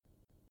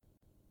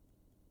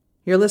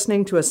You're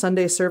listening to a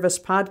Sunday service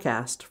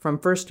podcast from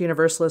First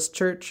Universalist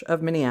Church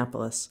of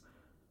Minneapolis.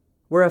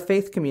 We're a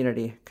faith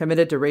community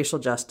committed to racial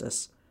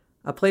justice,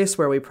 a place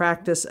where we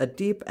practice a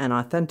deep and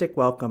authentic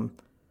welcome,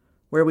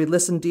 where we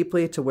listen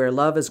deeply to where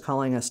love is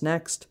calling us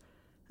next,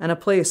 and a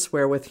place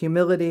where with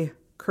humility,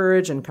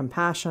 courage, and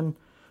compassion,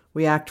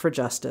 we act for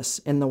justice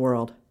in the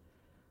world.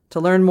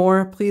 To learn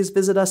more, please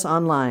visit us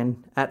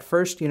online at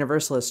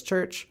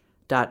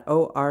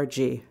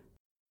firstuniversalistchurch.org.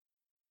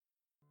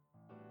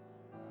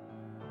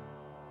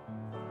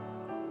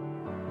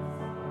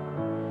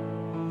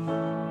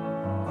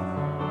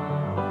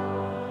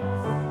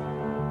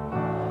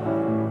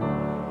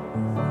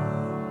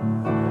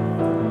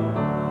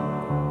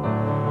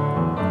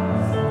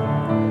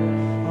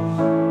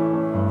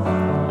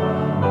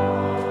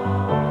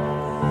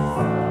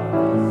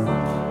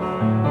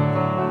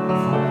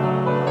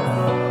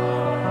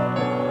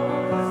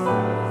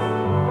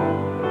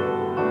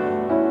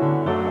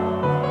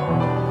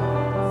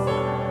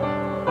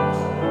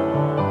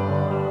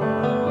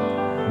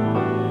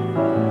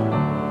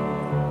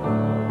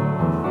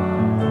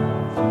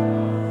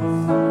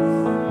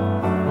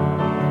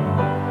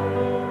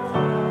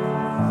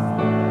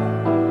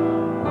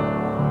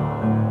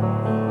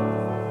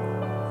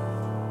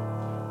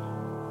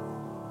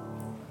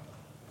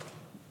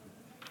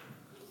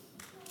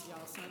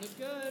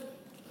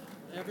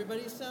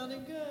 Everybody's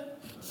sounding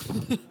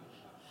good.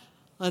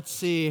 Let's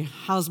see,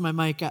 how's my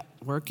mic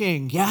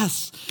working?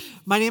 Yes.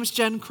 My name's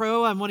Jen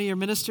Crow. I'm one of your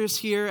ministers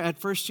here at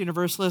First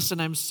Universalist,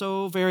 and I'm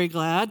so very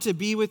glad to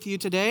be with you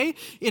today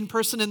in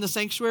person in the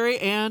sanctuary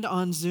and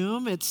on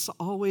Zoom. It's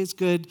always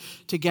good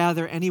to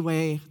gather any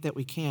way that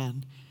we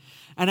can.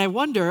 And I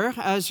wonder,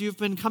 as you've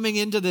been coming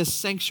into this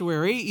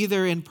sanctuary,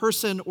 either in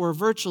person or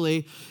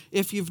virtually,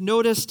 if you've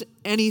noticed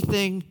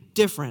anything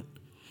different.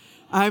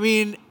 I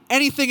mean,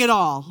 anything at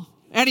all.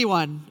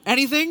 Anyone?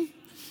 Anything?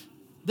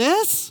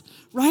 This?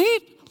 Right?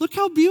 Look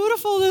how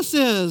beautiful this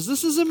is.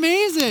 This is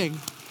amazing.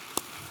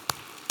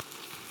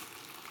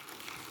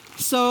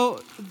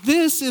 So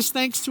this is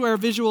thanks to our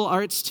visual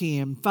arts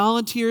team,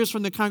 volunteers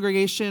from the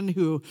congregation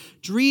who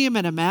dream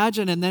and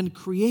imagine and then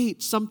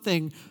create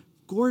something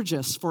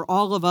gorgeous for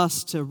all of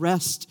us to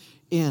rest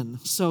in.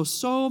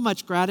 So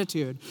much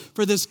gratitude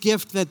for this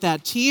gift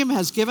that team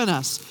has given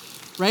us,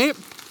 right?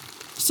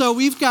 So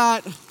we've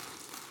got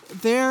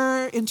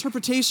their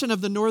interpretation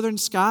of the northern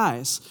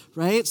skies,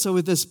 right? So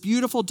with this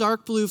beautiful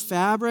dark blue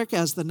fabric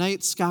as the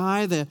night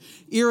sky, the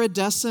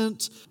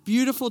iridescent,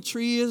 beautiful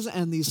trees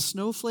and these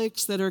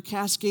snowflakes that are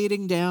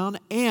cascading down,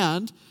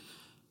 and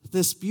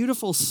this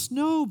beautiful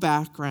snow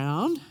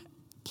background,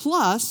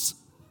 plus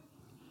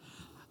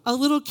a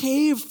little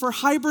cave for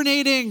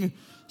hibernating.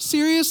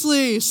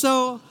 Seriously.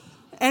 So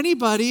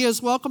anybody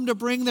is welcome to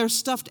bring their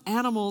stuffed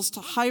animals to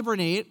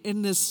hibernate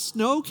in this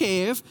snow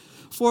cave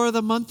for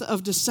the month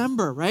of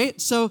December,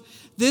 right? So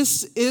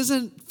this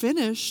isn't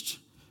finished.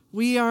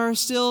 We are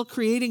still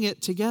creating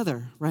it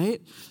together, right?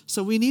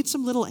 So we need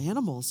some little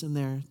animals in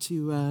there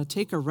to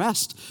take a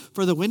rest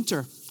for the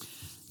winter.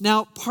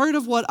 Now, part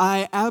of what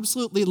I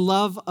absolutely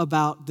love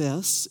about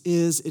this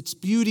is its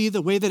beauty,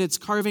 the way that it's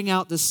carving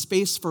out this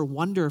space for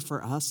wonder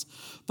for us,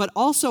 but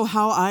also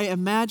how I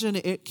imagine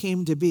it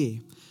came to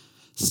be.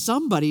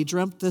 Somebody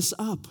dreamt this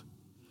up.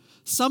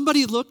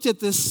 Somebody looked at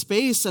this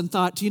space and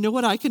thought, do you know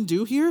what I can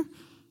do here?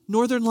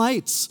 Northern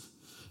Lights.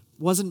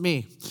 Wasn't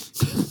me.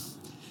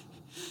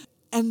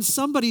 And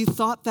somebody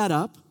thought that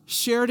up,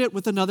 shared it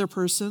with another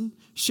person,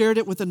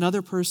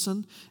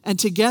 and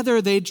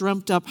together they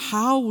dreamt up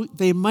how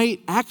they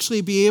might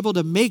actually be able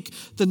to make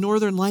the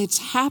Northern Lights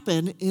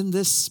happen in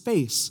this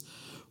space.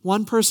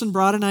 One person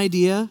brought an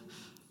idea,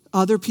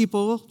 other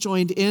people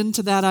joined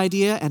into that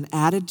idea and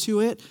added to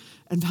it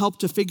and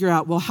helped to figure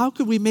out, well, how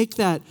could we make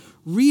that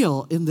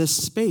real in this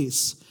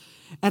space?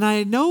 And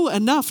I know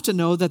enough to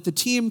know that the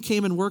team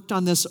came and worked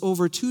on this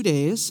over 2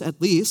 days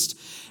at least,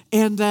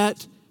 and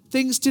that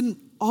things didn't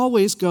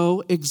always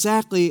go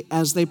exactly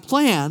as they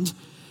planned.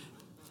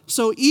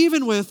 So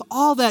even with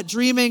all that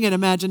dreaming and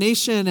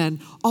imagination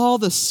and all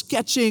the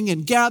sketching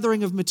and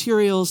gathering of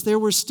materials, there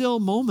were still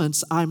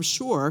moments, I'm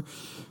sure,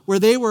 where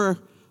they were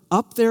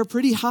up there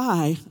pretty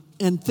high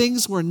and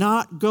things were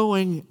not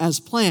going as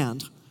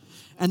planned.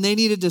 And they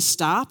needed to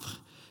stop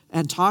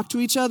and talk to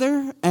each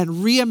other and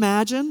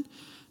reimagine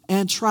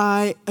and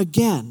try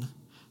again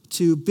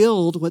to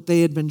build what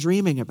they had been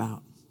dreaming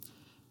about.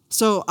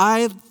 So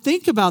I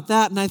think about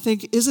that and I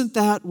think, isn't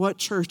that what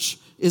church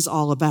is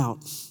all about?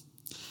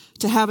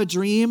 To have a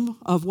dream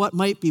of what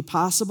might be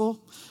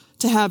possible,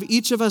 to have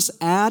each of us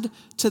add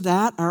to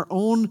that our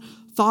own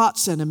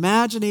thoughts and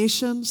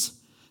imaginations,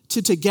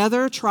 to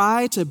together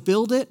try to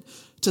build it,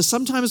 to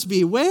sometimes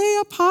be way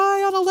up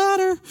high on a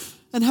ladder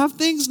and have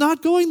things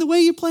not going the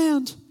way you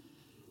planned,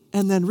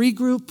 and then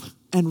regroup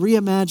and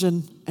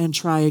reimagine and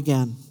try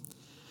again.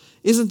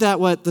 Isn't that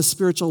what the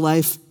spiritual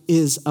life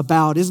is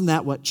about? Isn't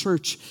that what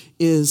church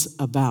is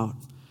about?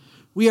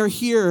 We are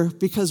here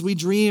because we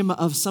dream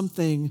of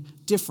something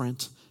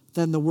different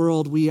than the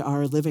world we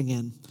are living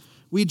in.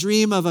 We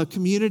dream of a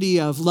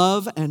community of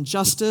love and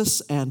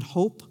justice and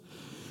hope,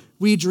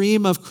 We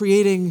dream of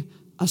creating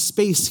a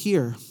space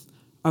here,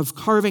 of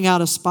carving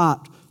out a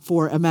spot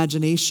for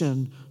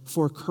imagination,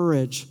 for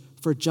courage,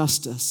 for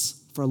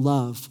justice, for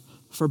love,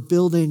 for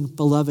building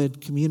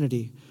beloved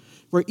community,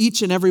 where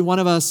each and every one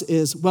of us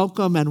is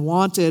welcome and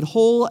wanted,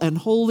 whole and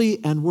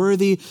holy and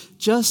worthy,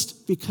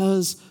 just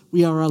because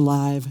we are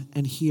alive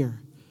and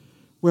here,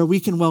 where we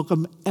can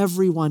welcome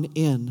everyone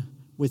in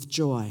with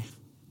joy.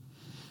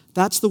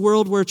 That's the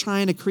world we're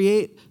trying to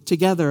create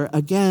together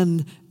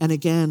again and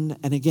again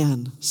and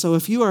again. So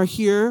if you are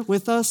here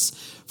with us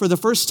for the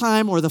first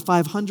time or the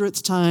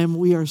 500th time,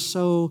 we are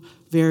so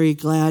very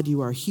glad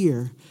you are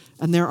here.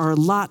 And there are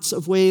lots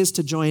of ways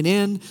to join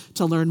in,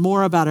 to learn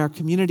more about our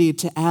community,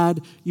 to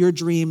add your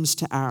dreams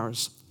to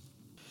ours.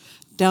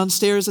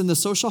 Downstairs in the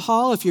social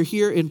hall, if you're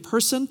here in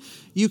person,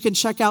 you can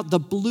check out the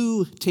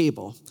Blue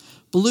table.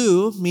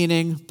 Blue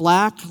meaning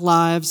Black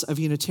Lives of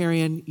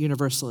Unitarian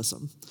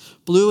Universalism.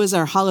 Blue is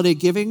our holiday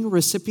giving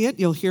recipient.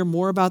 You'll hear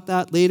more about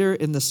that later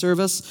in the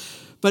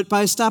service. But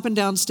by stopping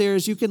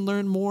downstairs, you can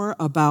learn more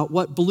about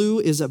what Blue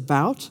is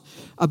about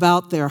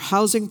their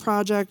housing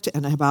project,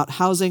 and about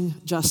housing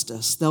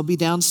justice. They'll be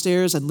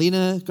downstairs, and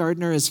Lena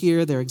Gardner is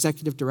here, their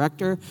executive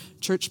director,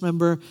 church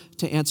member,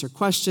 to answer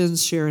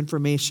questions, share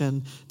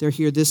information. They're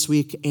here this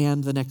week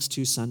and the next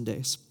 2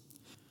 Sundays.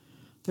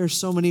 There are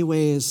so many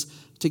ways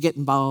to get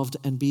involved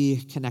and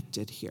be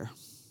connected here.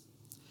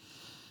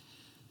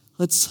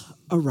 Let's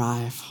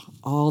arrive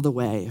all the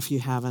way if you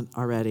haven't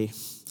already.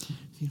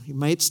 You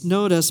might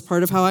notice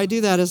part of how I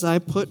do that is I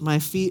put my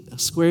feet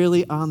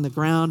squarely on the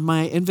ground.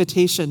 My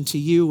invitation to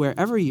you,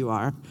 wherever you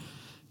are,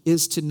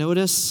 is to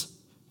notice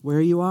where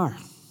you are,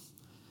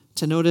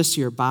 to notice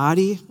your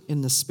body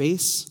in the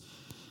space,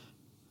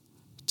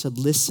 to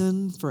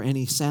listen for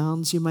any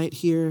sounds you might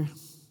hear,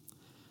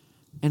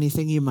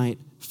 anything you might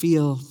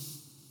feel.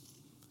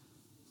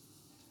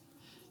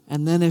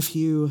 And then if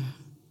you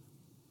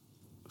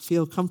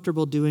feel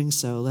comfortable doing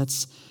so,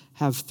 let's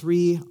have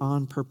 3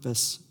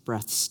 on-purpose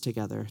breaths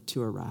together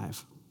to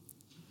arrive.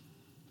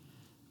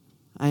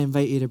 I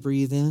invite you to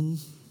breathe in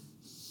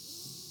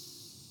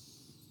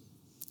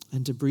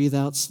and to breathe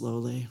out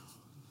slowly.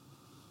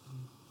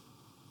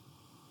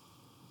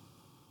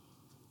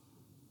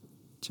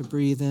 To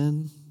breathe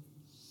in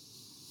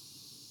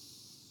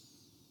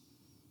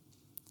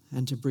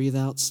and to breathe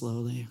out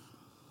slowly.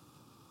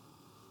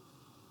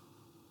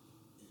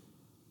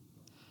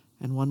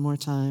 And one more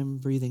time,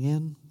 breathing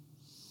in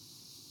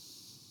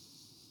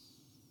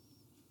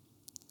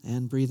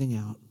and breathing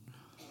out.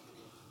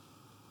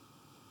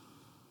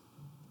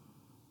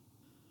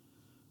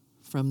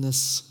 From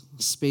this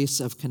space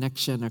of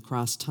connection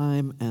across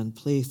time and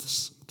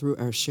place through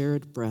our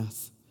shared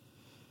breath,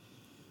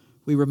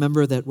 we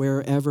remember that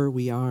wherever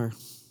we are,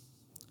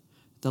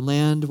 the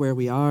land where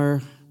we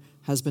are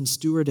has been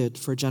stewarded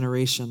for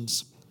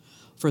generations,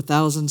 for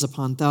thousands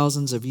upon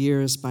thousands of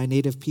years by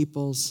native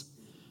peoples,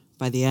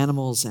 by the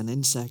animals and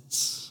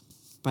insects,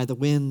 by the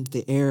wind,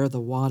 the air,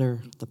 the water,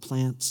 the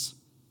plants.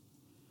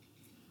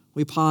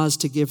 We pause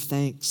to give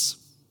thanks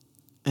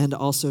and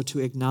also to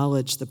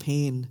acknowledge the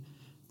pain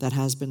that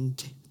has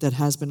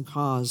been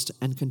caused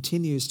and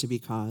continues to be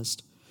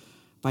caused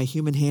by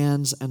human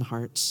hands and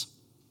hearts.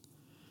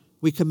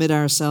 We commit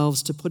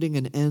ourselves to putting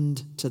an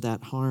end to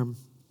that harm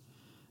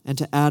and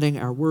to adding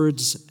our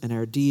words and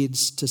our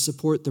deeds to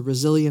support the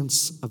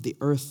resilience of the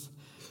earth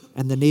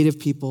and the native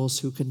peoples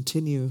who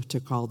continue to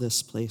call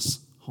this place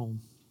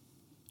home.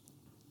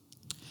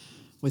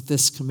 With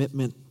this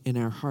commitment in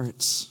our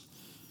hearts,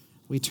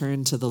 we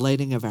turn to the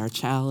lighting of our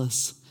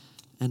chalice,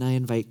 and I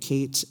invite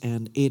Kate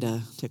and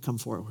Ada to come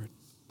forward.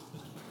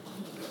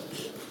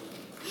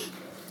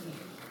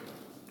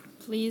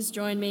 Please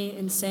join me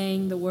in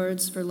saying the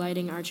words for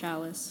lighting our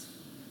chalice.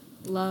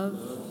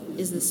 Love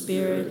is the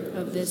spirit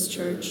of this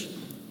church,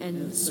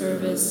 and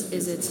service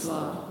is its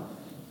law.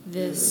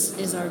 This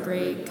is our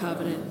great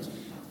covenant,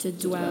 to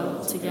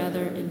dwell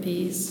together in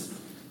peace,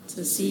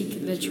 to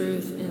seek the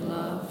truth in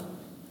love,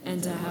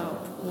 and to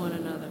help one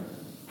another.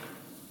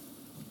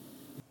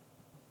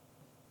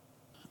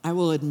 I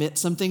will admit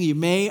something you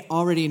may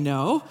already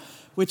know,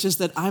 which is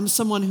that I'm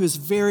someone who's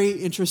very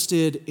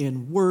interested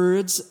in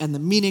words and the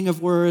meaning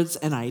of words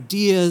and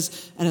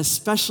ideas, and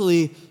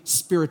especially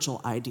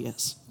spiritual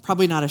ideas.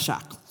 Probably not a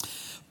shock.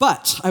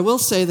 But I will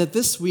say that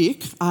this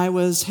week I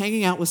was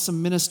hanging out with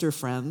some minister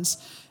friends,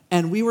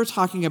 and we were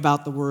talking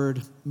about the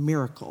word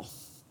miracle.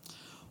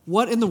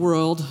 What in the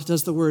world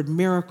does the word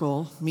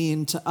miracle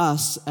mean to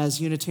us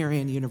as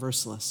Unitarian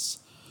Universalists?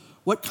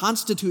 What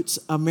constitutes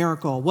a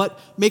miracle? What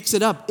makes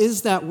it up?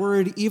 Is that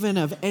word even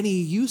of any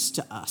use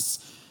to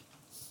us?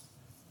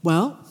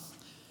 Well,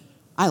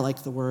 I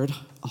like the word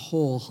a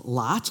whole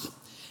lot.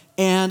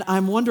 And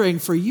I'm wondering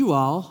for you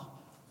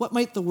all, what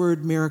might the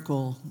word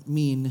miracle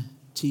mean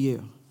to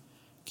you?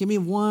 Give me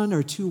 1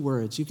 or 2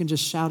 words. You can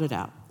just shout it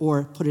out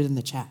or put it in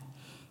the chat.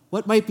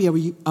 What might be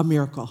a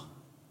miracle?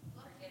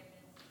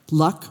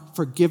 Luck,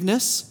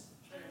 forgiveness,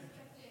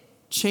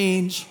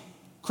 change,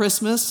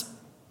 Christmas.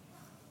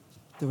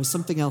 There was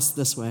something else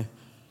this way.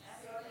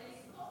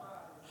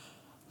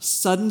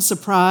 Sudden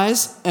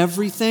surprise,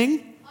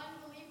 everything.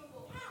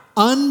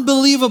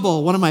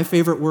 Unbelievable. One of my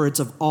favorite words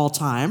of all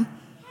time.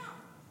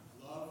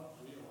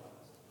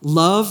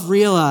 Love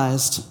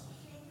realized.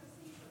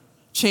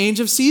 Change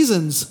of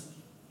seasons.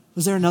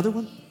 Was there another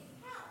one?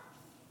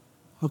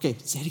 Okay,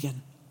 say it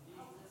again.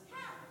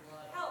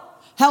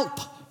 Help.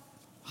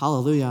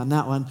 Hallelujah on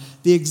that one.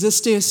 The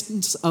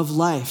existence of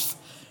life.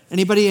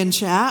 Anybody in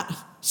chat?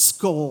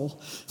 Skull.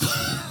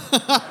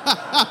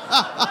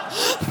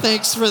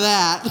 Thanks for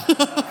that.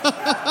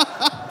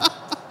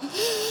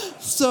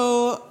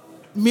 So,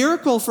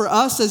 miracle for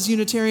us as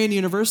Unitarian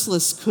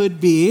Universalists could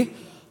be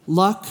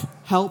luck,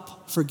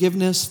 help,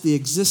 forgiveness, the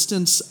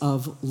existence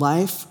of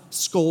life,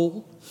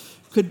 skull,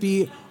 could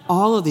be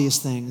all of these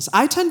things.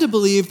 I tend to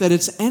believe that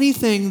it's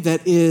anything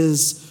that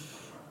is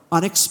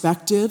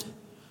unexpected,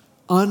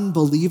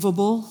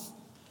 unbelievable,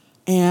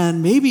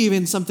 and maybe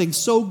even something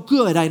so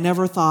good I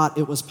never thought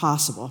it was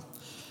possible.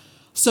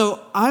 So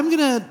I'm going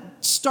to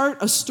start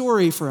a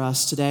story for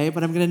us today,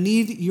 but I'm going to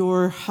need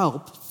your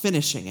help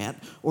finishing it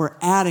or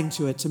adding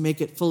to it to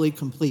make it fully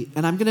complete.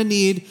 And I'm going to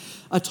need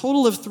a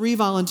total of 3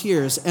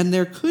 volunteers, and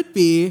there could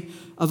be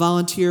a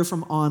volunteer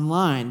from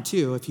online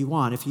too if you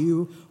want. If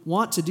you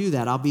want to do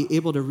that, I'll be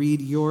able to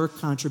read your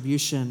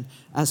contribution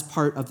as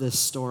part of this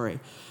story.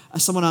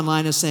 Someone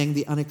online is saying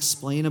the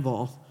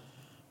unexplainable,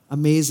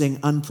 amazing,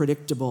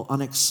 unpredictable,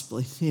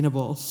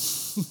 unexplainable.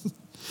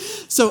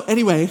 So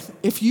anyway,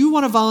 if you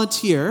want to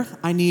volunteer,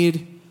 I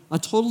need a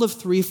total of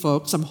 3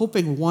 folks. I'm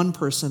hoping 1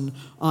 person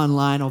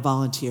online will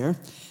volunteer.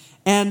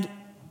 And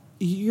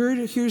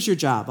here's your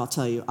job, I'll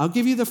tell you. I'll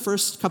give you the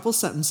first couple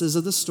sentences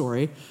of the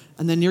story,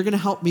 and then you're going to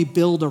help me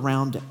build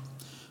around it.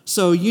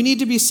 So you need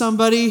to be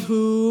somebody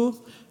who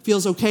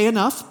feels okay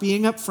enough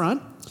being up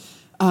front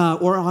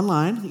or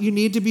online. You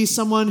need to be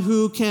someone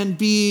who can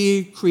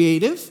be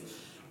creative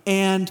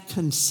and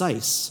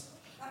concise.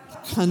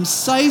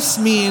 Concise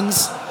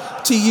means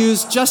to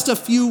use just a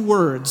few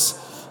words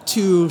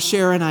to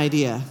share an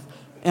idea.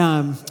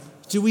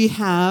 Do we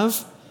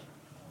have...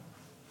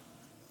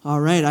 All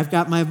right, I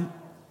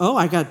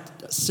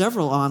got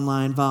several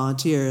online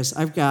volunteers.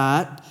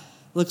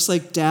 Looks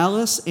like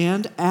Dallas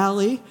and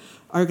Allie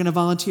are going to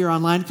volunteer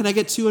online. Can I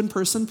get 2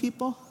 in-person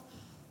people?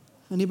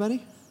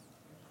 Anybody?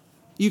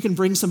 You can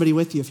bring somebody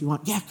with you if you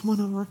want. Yeah, come on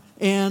over.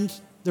 And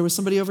there was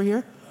somebody over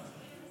here?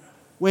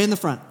 Way in the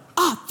front.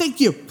 Thank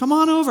you. Come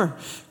on over.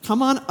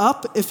 Come on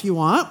up if you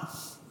want.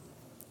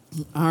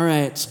 All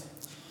right,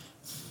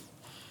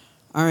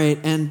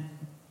 and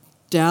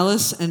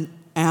Dallas and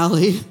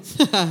Allie,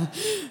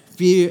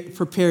 be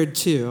prepared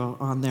too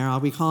on there. I'll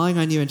be calling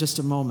on you in just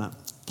a moment.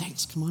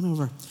 Thanks, come on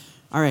over.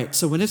 All right,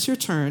 so when it's your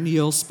turn,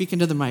 you'll speak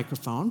into the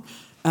microphone,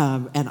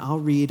 and I'll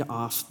read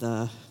off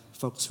the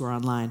folks who are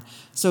online.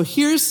 So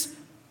here's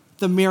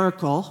the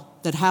miracle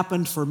that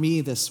happened for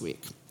me this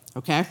week,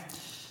 okay?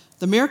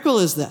 The miracle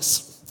is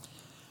this.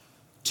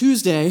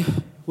 Tuesday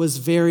was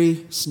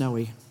very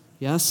snowy,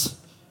 yes?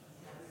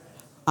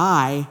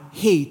 I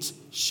hate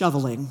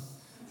shoveling.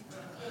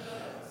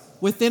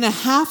 Within a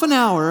half an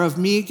hour of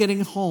me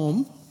getting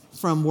home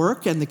from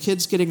work and the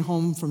kids getting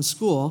home from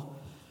school,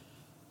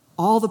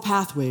 all the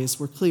pathways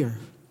were clear.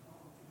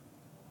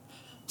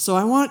 So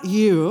I want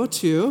you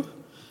to,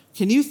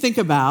 can you think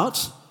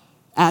about,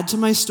 add to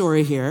my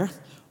story here,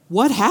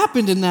 what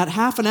happened in that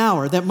half an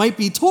hour that might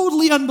be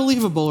totally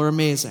unbelievable or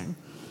amazing?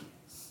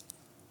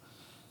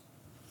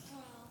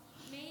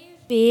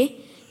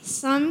 Maybe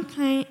some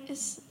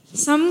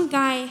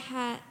guy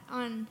had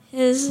on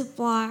his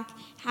block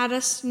had a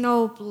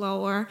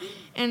snowblower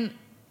and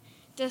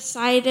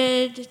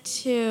decided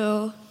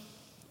to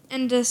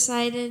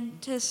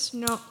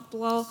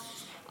blow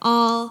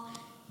all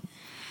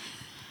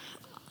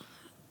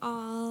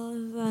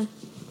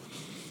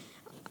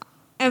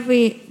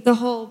the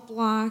whole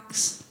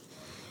blocks.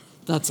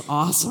 That's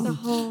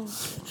awesome.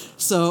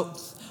 So,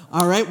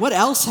 all right, what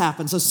else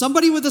happened? So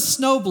somebody with a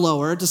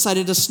snowblower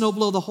decided to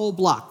snowblow the whole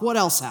block. What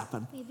else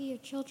happened? Maybe your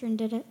children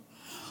did it.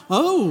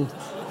 Oh,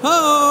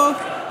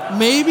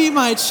 maybe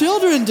my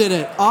children did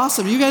it.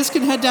 Awesome. You guys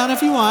can head down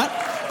if you want.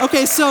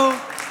 Okay, so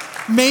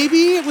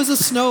maybe it was a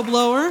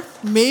snowblower.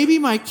 Maybe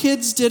my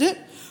kids did it.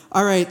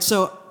 All right,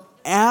 so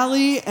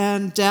Allie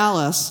and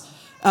Dallas.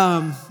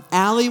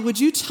 Allie, would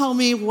you tell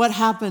me what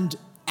happened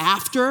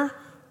after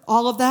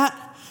all of that?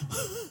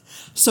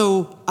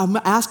 So I'm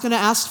going to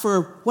ask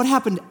for what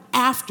happened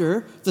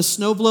after the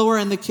snowblower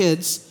and the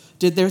kids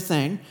did their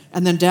thing.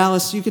 And then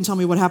Dallas, you can tell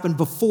me what happened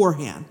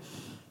beforehand.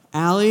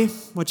 Allie,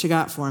 what you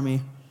got for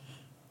me?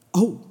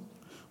 Oh,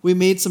 we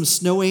made some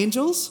snow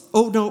angels.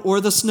 Oh, no,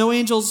 or the snow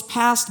angels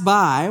passed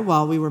by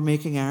while we were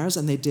making ours,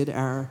 and they did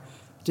our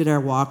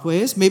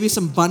walkways. Maybe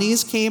some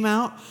bunnies came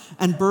out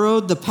and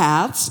burrowed the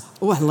paths.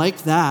 Oh, I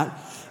like that.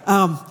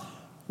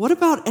 What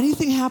about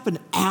anything happened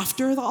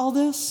after all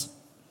this?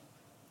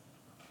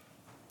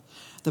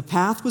 The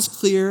path was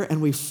clear, and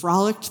we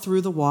frolicked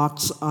through the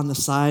walks on the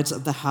sides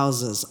of the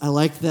houses. I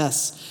like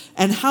this.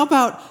 And how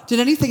about, did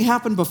anything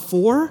happen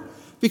before?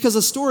 Because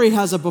a story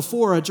has a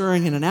before, a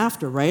during, and an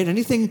after, right?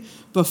 Anything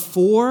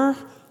before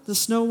the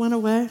snow went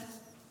away?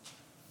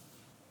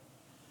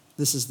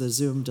 This is the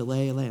Zoom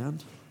delay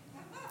land,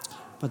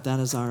 but that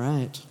is all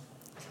right.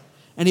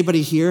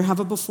 Anybody here have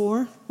a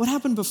before? What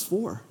happened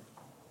before?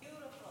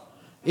 Beautiful.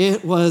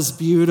 It was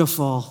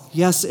beautiful.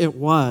 Yes, it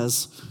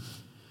was.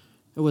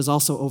 It was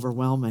also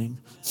overwhelming.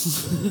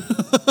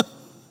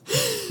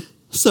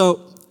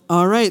 So,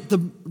 all right,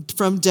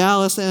 from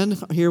Dallas,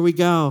 and here we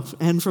go,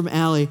 and from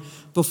Allie,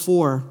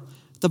 before.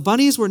 The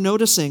bunnies were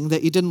noticing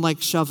that you didn't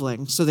like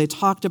shoveling, so they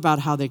talked about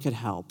how they could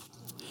help.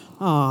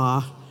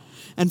 Aw.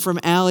 And from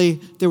Allie,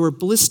 there were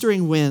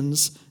blistering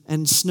winds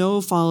and snow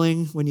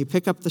falling when you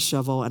pick up the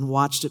shovel and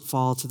watched it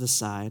fall to the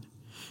side.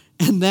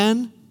 And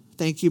then,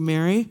 thank you,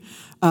 Mary,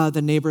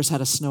 the neighbors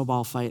had a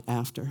snowball fight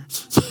after.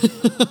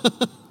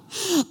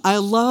 I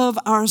love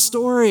our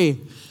story.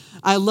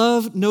 I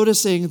love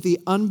noticing the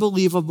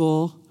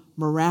unbelievable,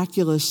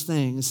 miraculous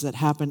things that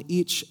happen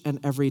each and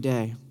every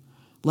day.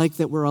 Like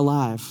that we're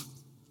alive,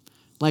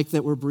 like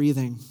that we're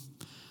breathing,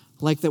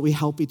 like that we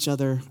help each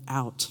other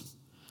out,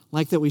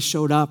 like that we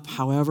showed up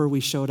however we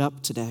showed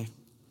up today.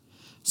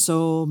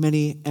 So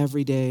many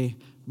everyday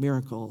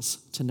miracles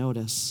to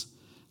notice.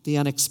 The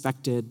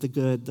unexpected, the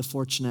good, the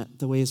fortunate,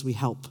 the ways we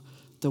help,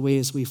 the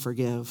ways we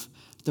forgive,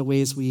 the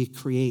ways we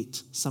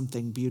create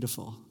something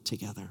beautiful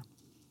together.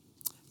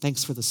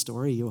 Thanks for the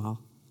story, you all.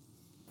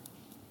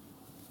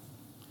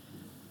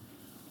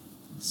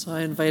 So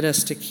I invite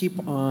us to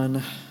keep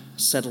on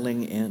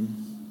settling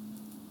in,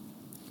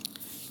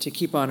 to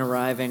keep on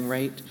arriving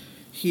right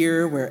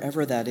here,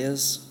 wherever that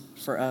is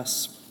for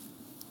us,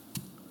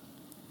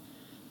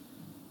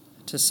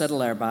 to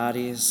settle our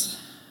bodies,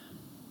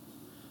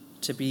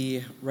 to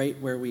be right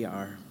where we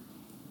are.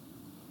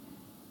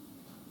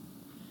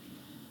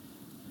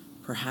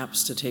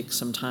 Perhaps to take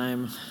some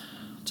time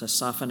to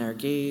soften our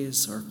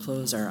gaze or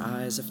close our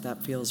eyes if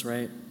that feels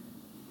right,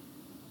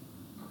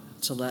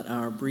 to let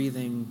our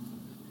breathing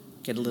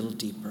get a little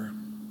deeper.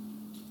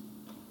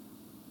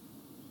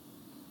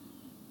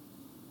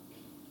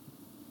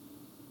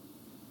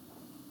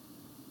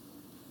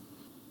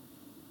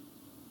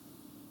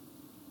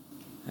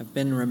 I've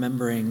been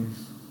remembering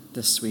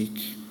this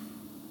week,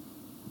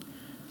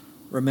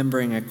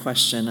 remembering a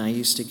question I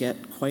used to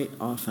get quite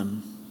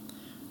often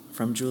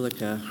from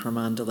Julica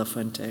Herman de la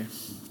Fuente.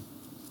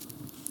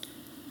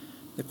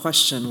 The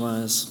question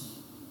was,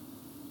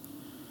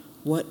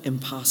 what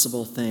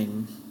impossible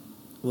thing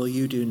will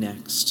you do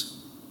next?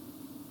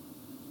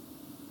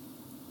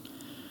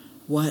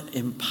 What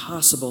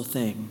impossible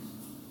thing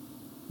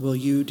will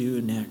you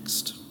do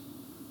next?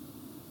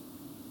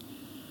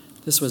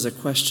 This was a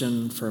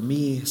question for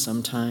me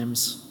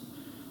sometimes,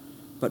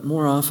 but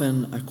more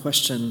often a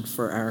question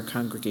for our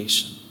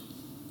congregation.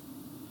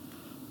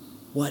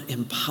 What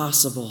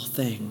impossible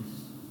thing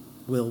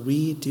will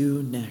we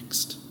do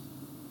next?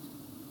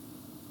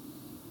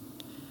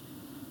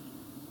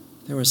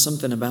 There was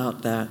something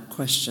about that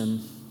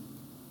question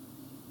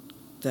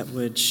that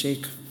would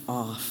shake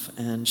off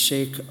and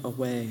shake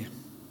away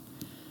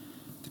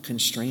the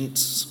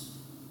constraints,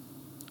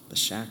 the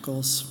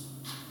shackles,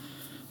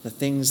 the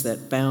things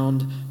that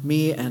bound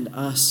me and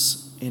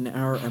us in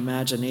our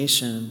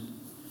imagination,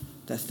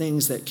 the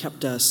things that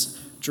kept us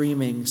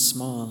dreaming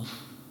small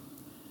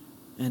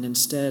and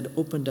instead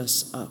opened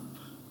us up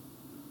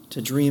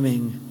to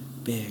dreaming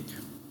big.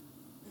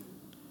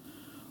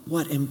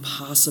 What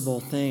impossible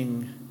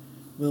thing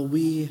will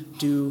we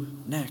do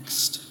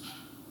next?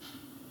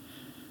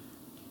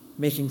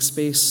 Making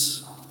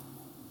space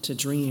to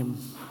dream.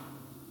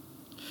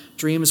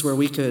 Dreams where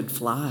we could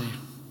fly.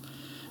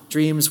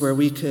 Dreams where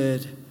we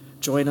could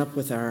join up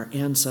with our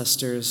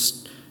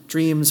ancestors.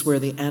 Dreams where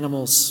the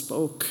animals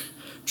spoke.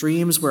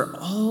 Dreams where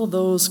all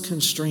those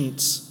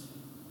constraints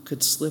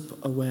could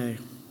slip away.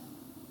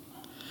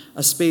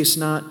 A space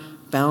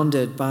not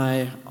bounded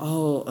by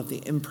all of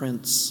the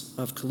imprints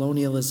of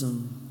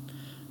colonialism,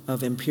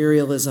 of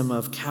imperialism,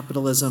 of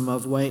capitalism,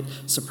 of white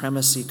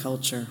supremacy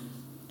culture.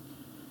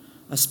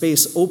 A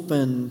space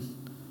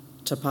open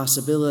to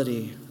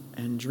possibility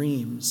and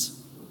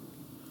dreams.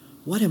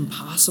 What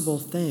impossible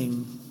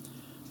thing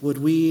would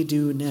we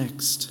do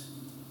next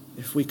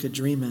if we could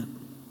dream it?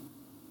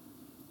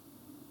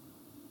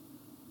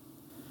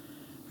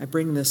 I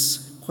bring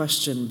this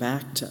question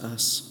back to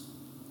us,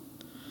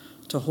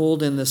 to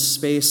hold in this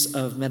space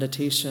of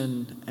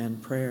meditation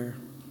and prayer.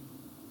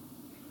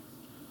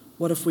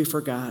 What if we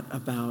forgot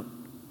about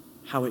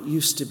how it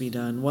used to be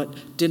done?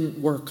 What didn't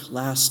work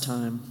last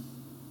time?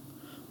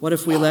 What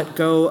if we let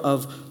go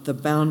of the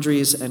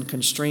boundaries and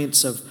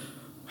constraints of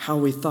how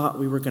we thought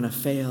we were going to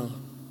fail?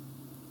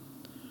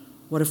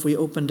 What if we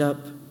opened up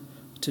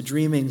to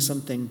dreaming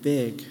something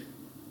big,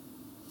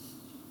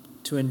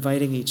 to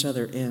inviting each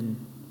other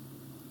in,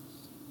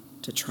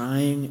 to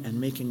trying and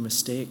making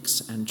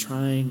mistakes and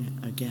trying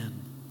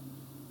again?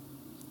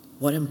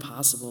 What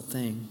impossible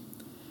thing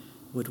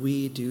would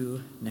we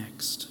do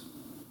next?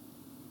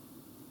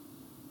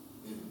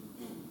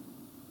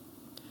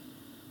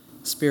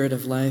 Spirit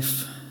of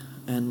life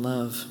and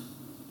love,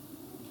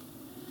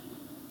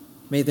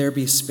 may there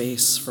be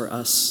space for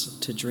us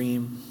to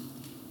dream.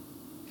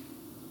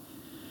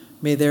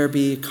 May there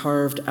be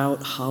carved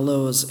out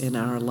hollows in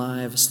our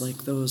lives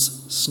like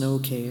those snow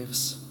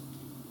caves,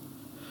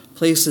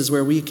 places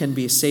where we can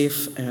be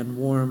safe and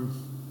warm,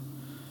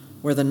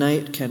 where the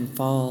night can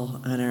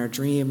fall and our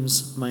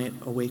dreams might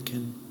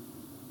awaken.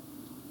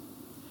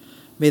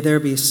 May there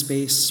be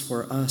space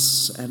for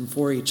us and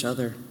for each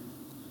other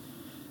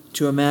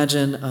to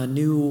imagine a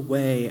new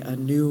way, a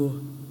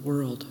new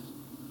world,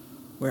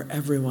 where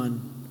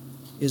everyone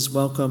is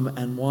welcome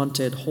and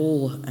wanted,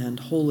 whole and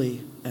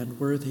holy and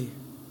worthy.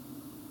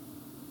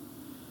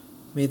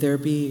 May there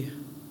be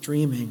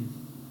dreaming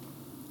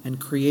and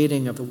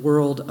creating of the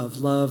world of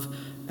love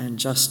and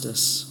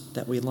justice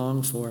that we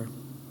long for.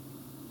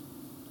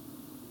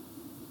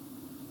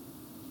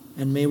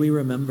 And may we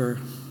remember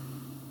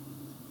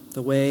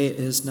the way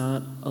is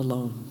not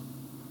alone.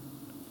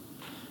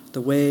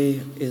 The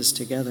way is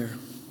together,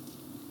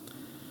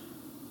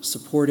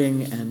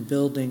 supporting and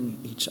building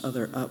each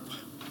other up,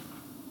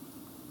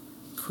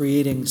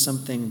 creating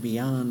something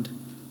beyond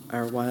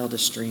our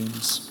wildest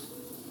dreams.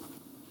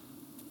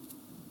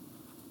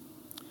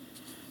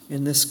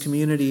 In this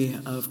community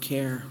of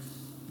care,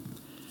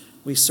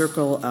 we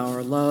circle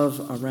our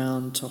love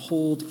around to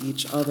hold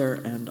each other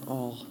and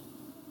all.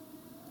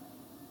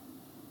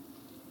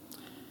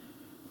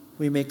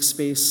 We make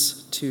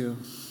space to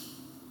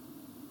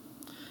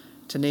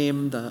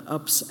name the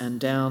ups and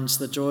downs,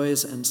 the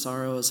joys and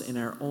sorrows in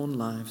our own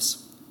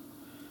lives,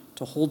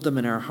 to hold them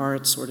in our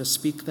hearts or to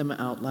speak them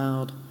out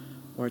loud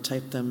or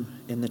type them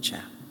in the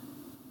chat.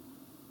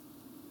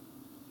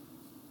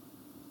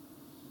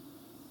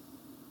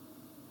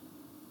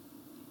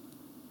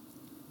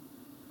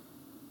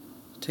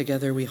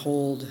 Together we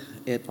hold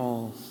it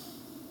all.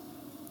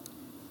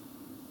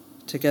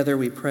 Together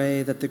we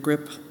pray that the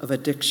grip of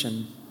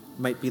addiction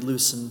might be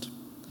loosened,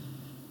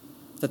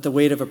 that the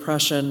weight of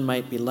oppression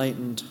might be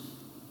lightened,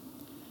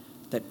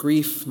 that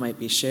grief might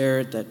be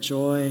shared, that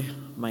joy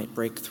might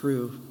break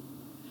through,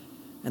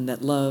 and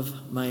that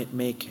love might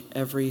make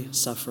every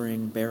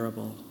suffering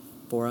bearable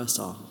for us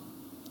all.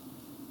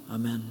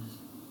 Amen.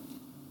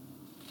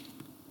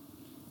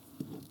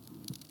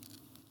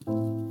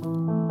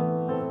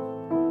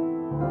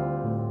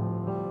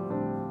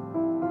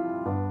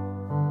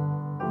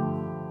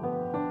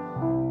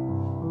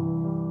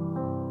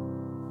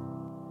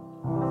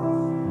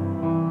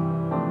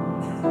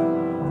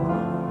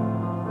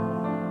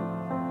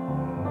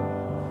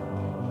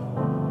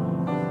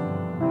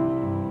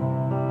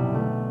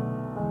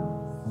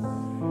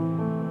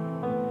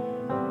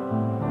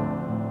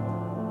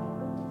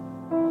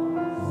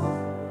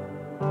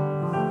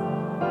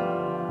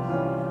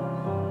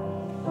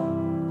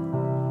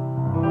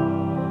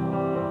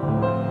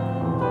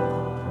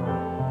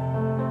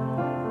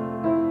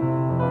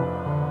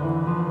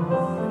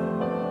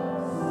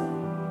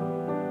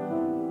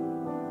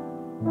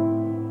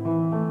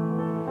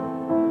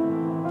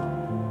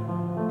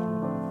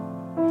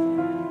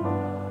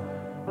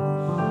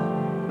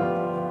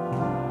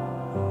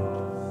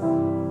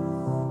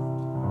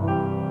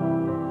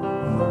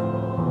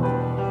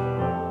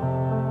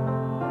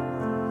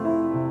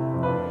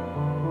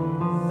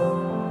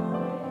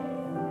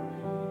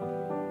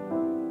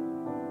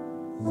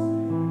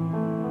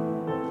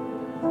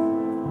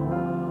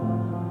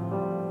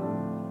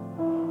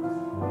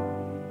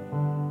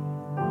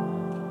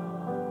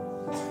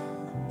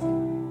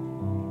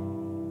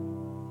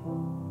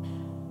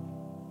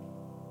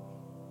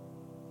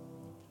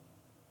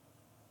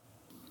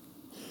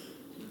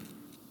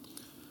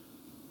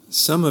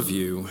 Some of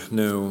you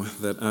know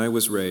that I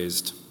was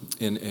raised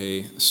in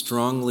a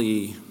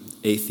strongly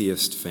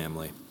atheist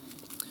family,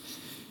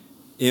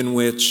 in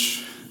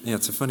which,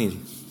 it's a funny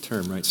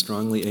term, right?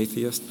 Strongly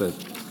atheist, but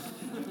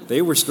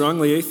they were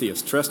strongly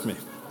atheist, trust me.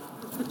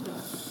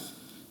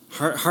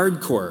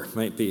 Hardcore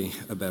might be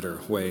a better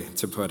way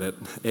to put it.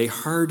 A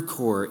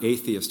hardcore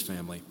atheist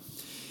family,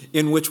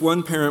 in which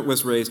one parent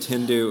was raised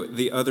Hindu,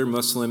 the other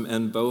Muslim,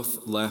 and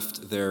both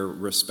left their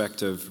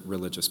respective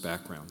religious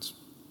backgrounds.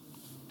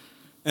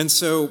 And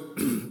so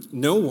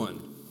no one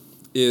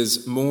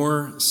is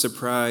more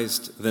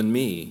surprised than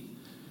me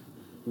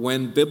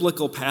when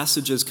biblical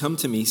passages come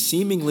to me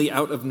seemingly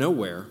out of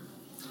nowhere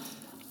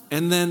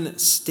and then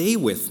stay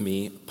with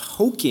me,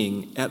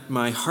 poking at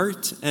my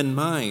heart and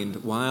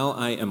mind while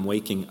I am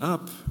waking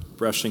up,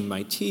 brushing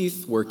my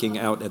teeth, working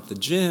out at the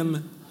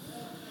gym.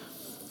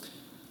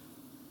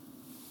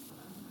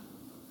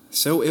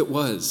 So it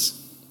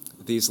was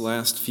these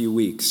last few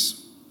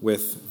weeks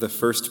with the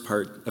first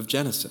part of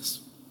Genesis.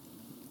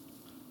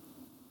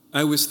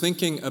 I was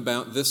thinking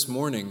about this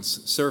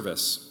morning's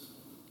service,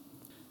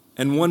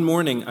 and one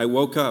morning I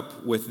woke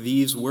up with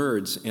these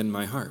words in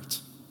my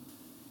heart.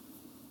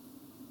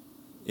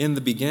 In the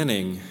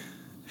beginning,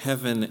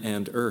 heaven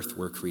and earth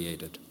were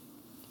created.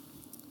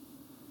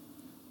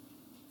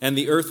 And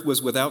the earth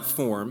was without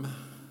form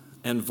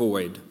and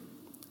void,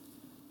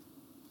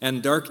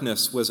 and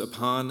darkness was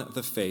upon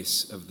the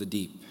face of the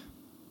deep.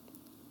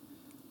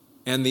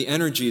 And the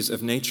energies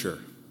of nature,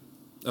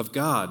 of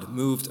God,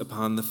 moved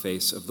upon the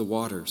face of the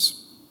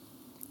waters.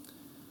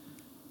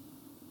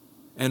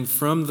 And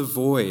from the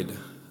void,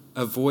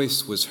 a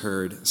voice was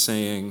heard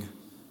saying,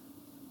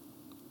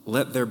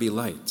 "Let there be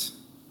light."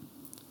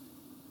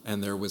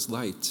 And there was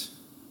light,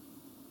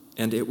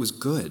 and it was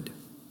good.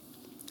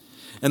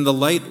 And the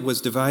light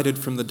was divided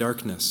from the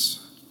darkness,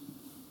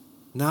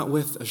 not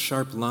with a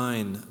sharp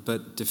line,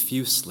 but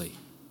diffusely.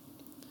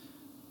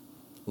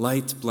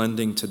 Light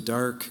blending to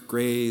dark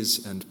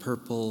grays and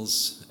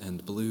purples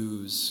and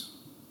blues.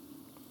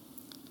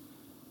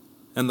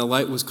 And the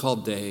light was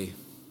called day,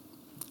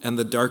 and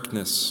the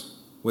darkness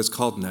was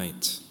called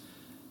night,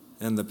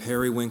 and the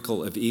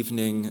periwinkle of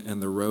evening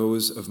and the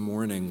rose of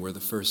morning were the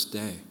first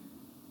day.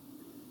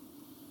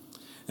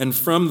 And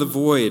from the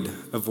void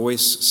a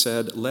voice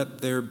said, "Let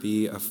there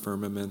be a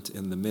firmament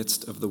in the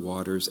midst of the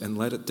waters, and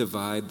let it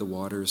divide the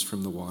waters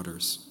from the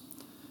waters."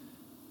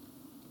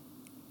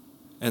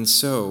 And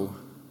so,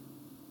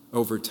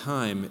 over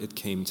time, it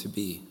came to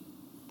be,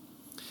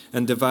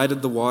 and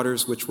divided the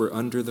waters which were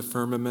under the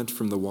firmament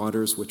from the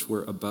waters which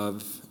were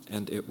above,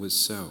 and it was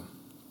so.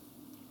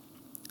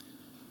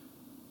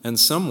 And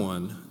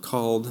someone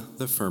called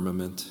the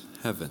firmament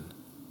heaven,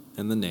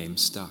 and the name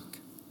stuck.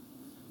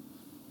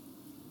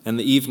 And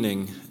the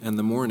evening and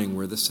the morning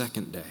were the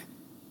second day.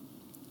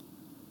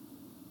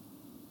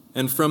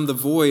 And from the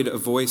void a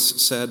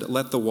voice said,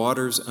 "Let the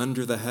waters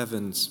under the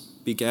heavens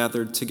be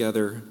gathered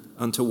together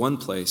unto one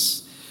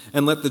place,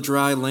 and let the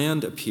dry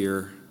land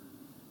appear."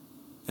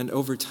 And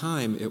over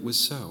time it was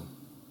so.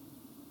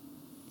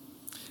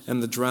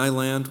 And the dry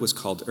land was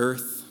called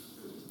earth,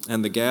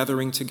 and the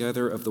gathering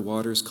together of the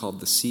waters called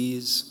the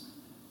seas,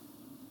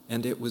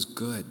 and it was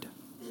good.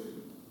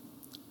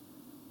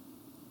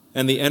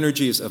 And the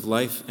energies of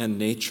life and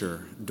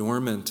nature,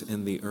 dormant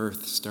in the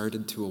earth,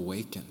 started to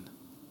awaken.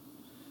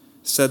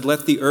 Said,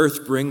 "Let the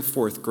earth bring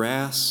forth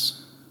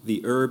grass,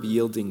 the herb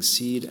yielding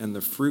seed, and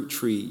the fruit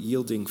tree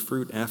yielding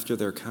fruit after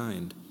their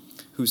kind,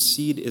 whose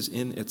seed is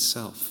in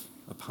itself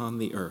upon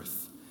the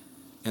earth."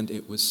 And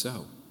it was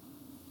so.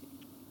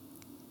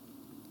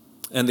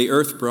 And the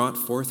earth brought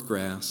forth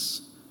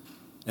grass,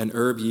 an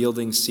herb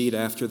yielding seed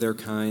after their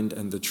kind,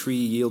 and the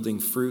tree yielding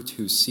fruit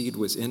whose seed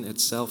was in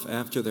itself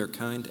after their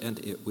kind, and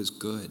it was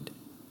good.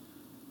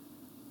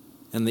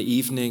 And the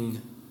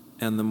evening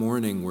and the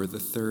morning were the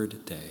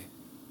third day.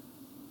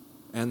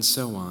 And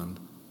so on,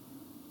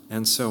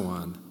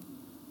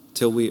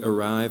 till we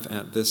arrive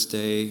at this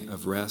day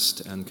of rest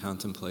and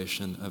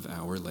contemplation of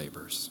our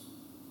labors.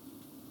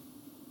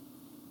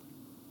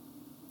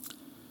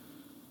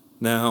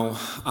 Now,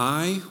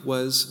 I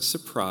was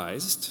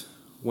surprised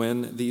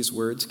when these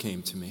words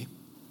came to me.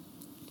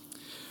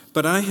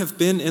 But I have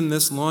been in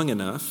this long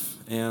enough,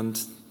 and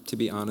to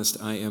be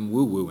honest, I am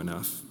woo-woo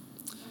enough,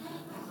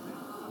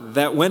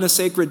 that when a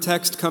sacred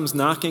text comes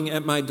knocking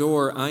at my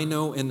door, I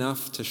know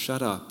enough to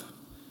shut up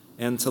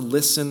and to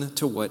listen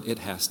to what it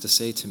has to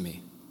say to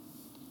me.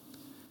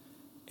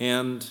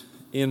 And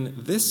in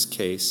this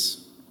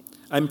case,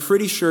 I'm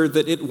pretty sure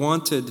that it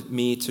wanted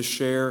me to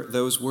share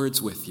those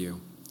words with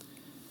you,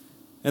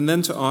 and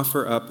then to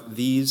offer up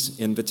these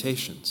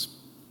invitations.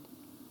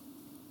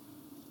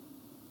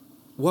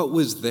 What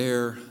was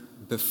there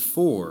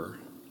before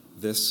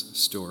this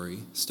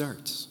story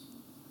starts?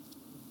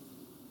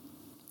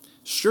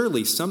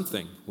 Surely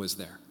something was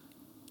there.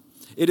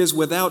 It is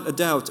without a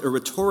doubt a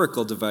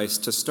rhetorical device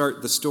to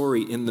start the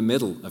story in the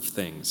middle of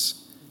things,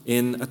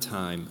 in a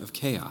time of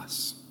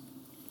chaos.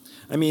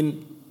 I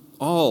mean,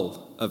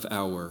 all of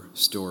our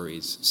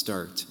stories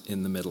start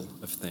in the middle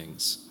of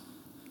things.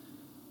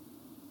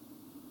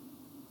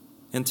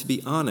 And to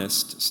be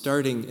honest,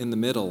 starting in the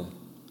middle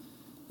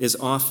is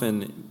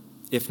often,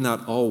 if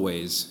not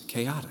always,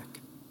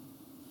 chaotic.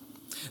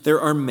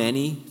 There are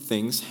many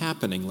things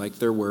happening, like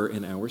there were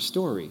in our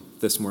story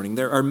this morning.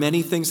 There are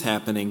many things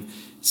happening,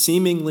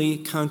 seemingly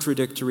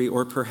contradictory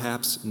or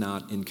perhaps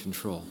not in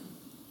control.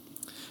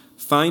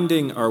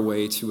 Finding our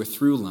way to a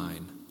through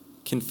line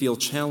can feel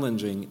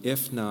challenging,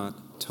 if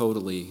not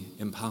totally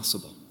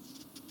impossible.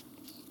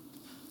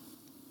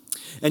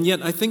 And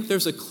yet, I think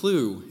there's a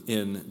clue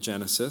in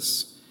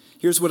Genesis.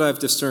 Here's what I've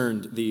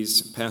discerned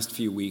these past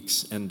few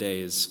weeks and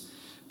days.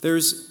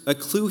 There's a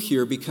clue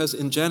here because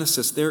in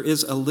Genesis there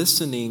is a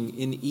listening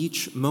in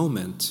each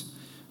moment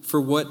for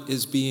what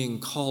is being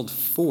called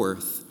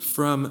forth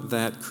from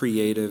that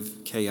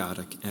creative,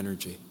 chaotic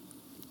energy.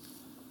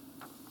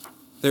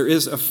 There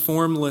is a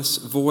formless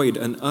void,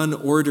 an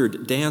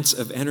unordered dance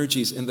of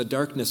energies in the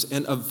darkness,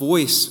 and a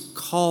voice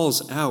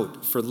calls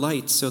out for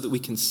light so that we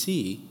can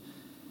see,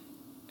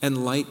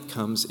 and light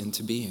comes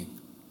into being.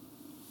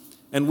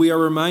 And we are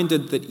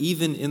reminded that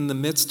even in the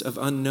midst of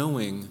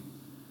unknowing,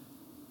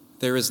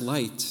 there is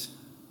light,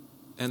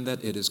 and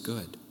that it is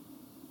good.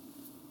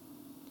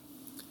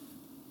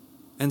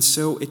 And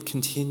so it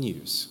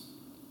continues.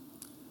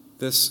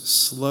 This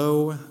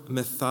slow,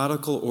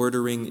 methodical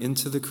ordering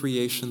into the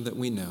creation that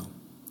we know.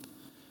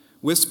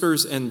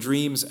 Whispers and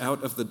dreams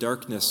out of the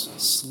darkness,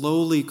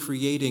 slowly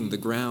creating the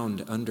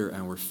ground under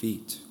our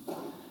feet.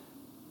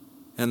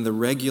 And the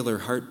regular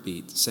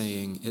heartbeat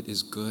saying, "It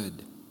is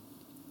good.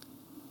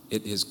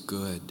 It is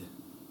good.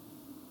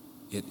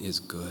 It is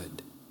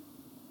good."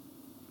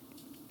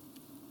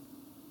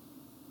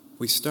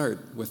 we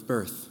start with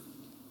birth.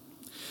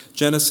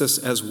 Genesis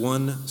as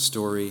one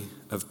story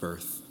of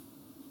birth.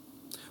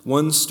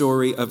 One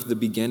story of the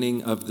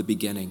beginning of the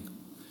beginning.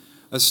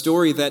 A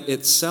story that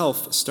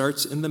itself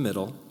starts in the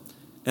middle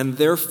and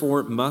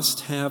therefore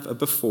must have a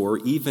before,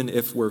 even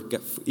if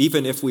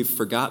we've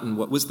forgotten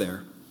what was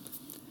there,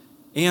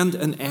 and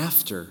an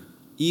after,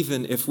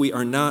 even if we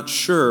are not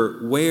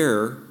sure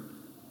where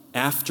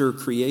after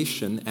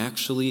creation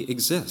actually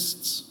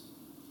exists.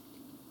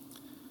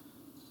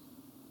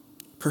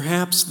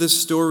 Perhaps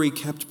this story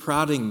kept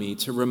prodding me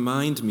to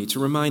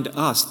remind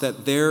us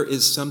that there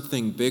is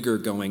something bigger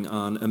going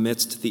on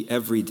amidst the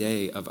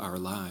everyday of our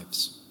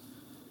lives.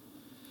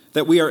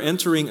 That we are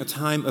entering a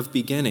time of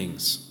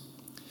beginnings,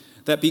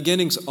 that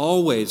beginnings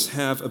always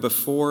have a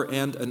before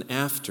and an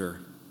after,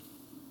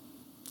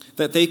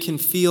 that they can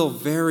feel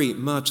very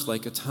much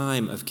like a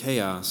time of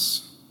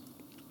chaos,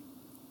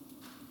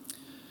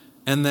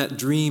 and that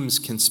dreams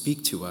can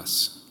speak to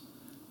us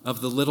of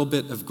the little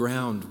bit of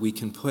ground we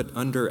can put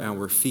under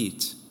our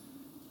feet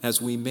as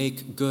we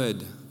make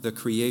good the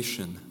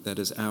creation that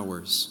is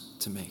ours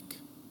to make.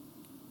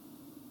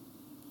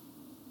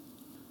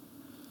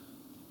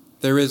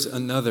 There is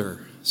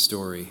another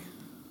story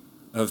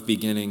of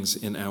beginnings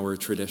in our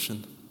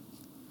tradition.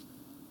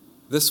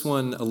 This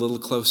one a little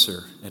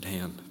closer at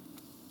hand.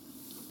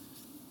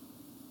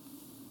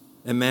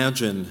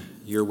 Imagine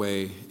your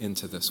way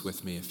into this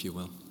with me, if you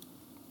will.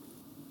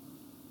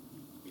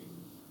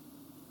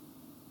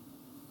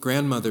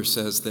 Grandmother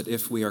says that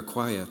if we are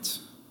quiet,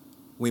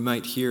 we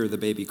might hear the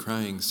baby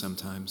crying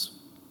sometimes.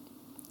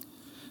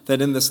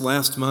 That in this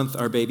last month,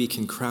 our baby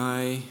can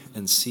cry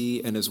and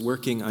see and is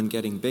working on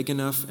getting big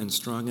enough and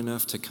strong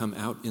enough to come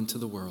out into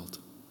the world.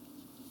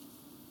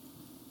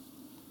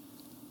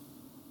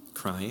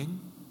 Crying?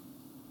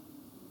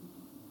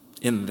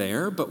 In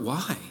there? But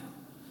why?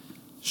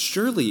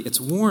 Surely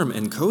it's warm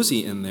and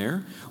cozy in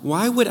there.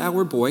 Why would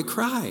our boy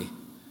cry?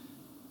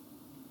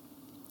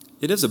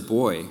 It is a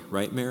boy,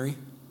 right, Mary?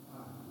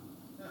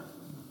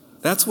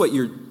 That's what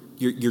your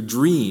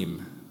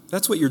dream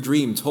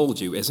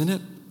told you, isn't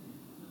it?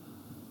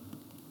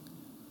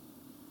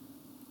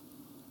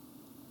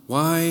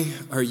 Why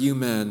are you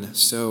men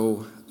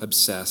so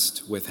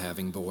obsessed with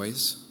having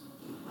boys?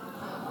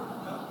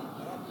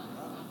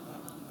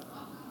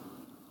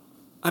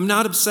 I'm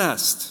not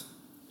obsessed.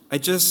 I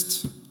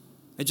just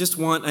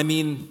want, I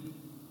mean,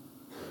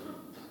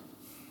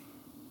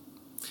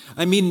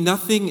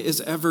 nothing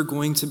is ever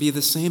going to be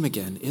the same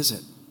again, is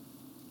it?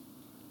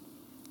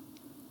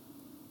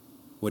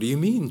 What do you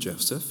mean,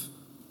 Joseph?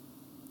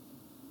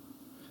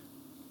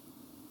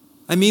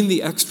 I mean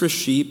the extra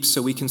sheep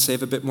so we can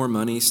save a bit more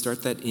money,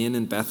 start that inn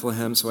in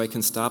Bethlehem so I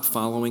can stop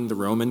following the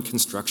Roman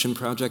construction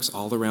projects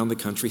all around the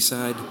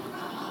countryside.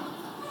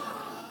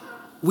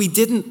 We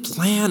didn't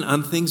plan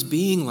on things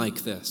being like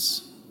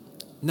this.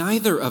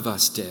 Neither of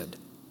us did.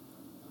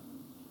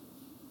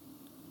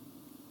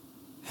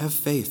 Have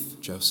faith,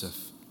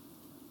 Joseph.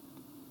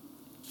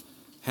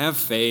 Have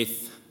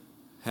faith.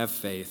 Have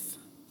faith.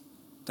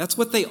 That's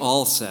what they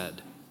all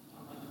said.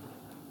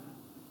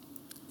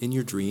 In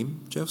your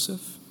dream,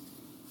 Joseph?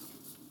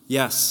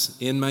 Yes,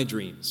 in my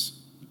dreams.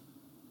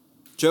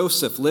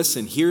 Joseph,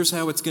 listen, here's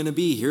how it's going to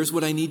be. Here's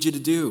what I need you to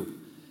do.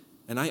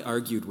 And I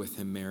argued with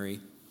him,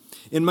 Mary.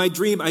 In my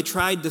dream, I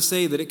tried to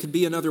say that it could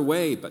be another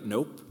way, but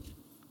nope.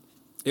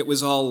 It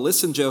was all,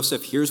 listen,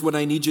 Joseph, here's what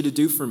I need you to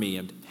do for me,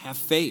 and have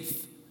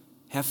faith.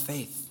 Have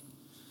faith.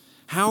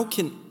 How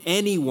can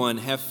anyone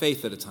have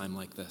faith at a time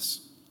like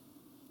this?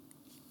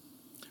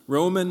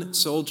 Roman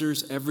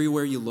soldiers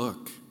everywhere you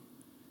look.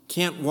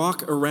 Can't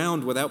walk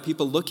around without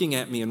people looking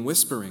at me and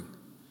whispering.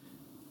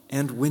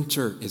 And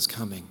winter is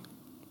coming.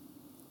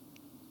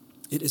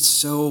 It is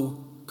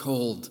so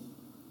cold.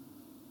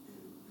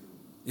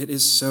 It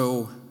is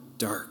so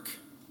dark.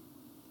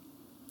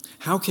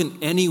 How can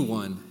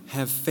anyone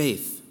have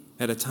faith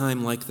at a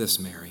time like this,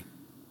 Mary?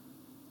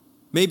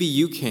 Maybe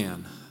you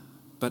can,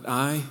 but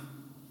I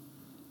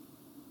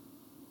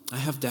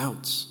have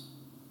doubts.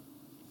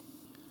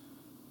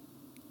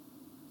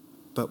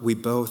 But we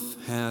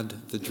both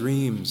had the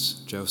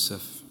dreams,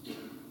 Joseph.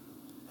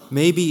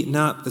 Maybe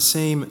not the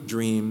same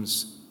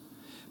dreams,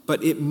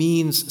 but it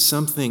means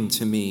something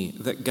to me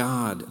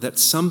that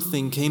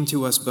something came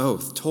to us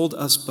both, told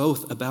us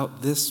both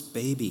about this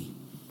baby.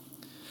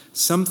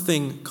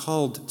 Something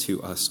called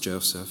to us,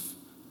 Joseph.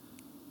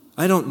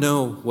 I don't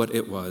know what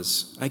it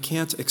was. I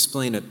can't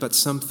explain it, but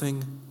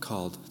something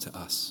called to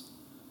us.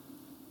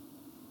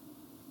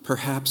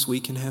 Perhaps we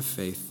can have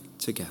faith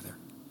together.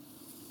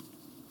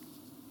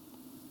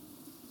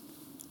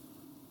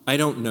 I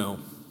don't know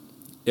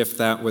if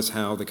that was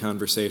how the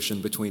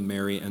conversation between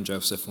Mary and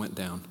Joseph went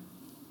down.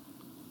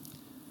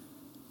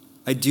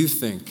 I do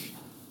think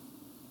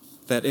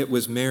that it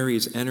was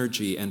Mary's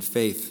energy and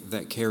faith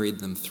that carried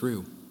them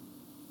through.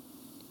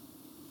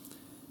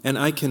 And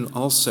I can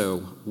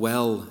also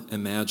well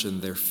imagine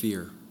their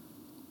fear.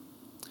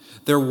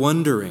 They're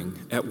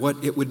wondering at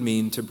what it would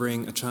mean to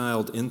bring a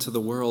child into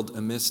the world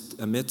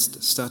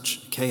amidst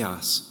such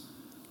chaos.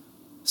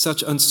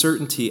 such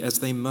uncertainty as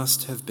they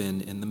must have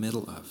been in the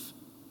middle of.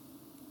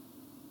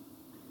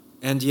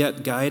 And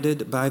yet,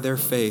 guided by their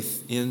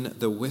faith in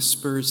the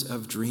whispers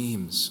of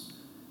dreams,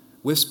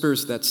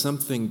 whispers that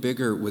something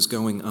bigger was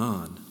going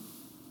on,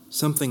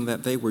 something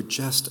that they were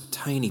just a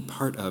tiny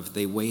part of,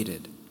 they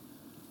waited,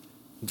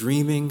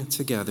 dreaming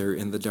together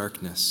in the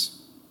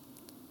darkness.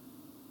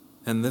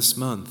 And this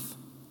month,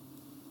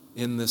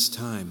 in this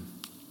time,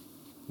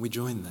 we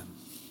join them.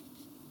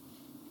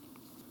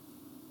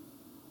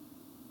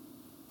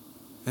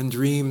 And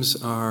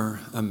dreams are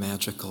a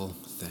magical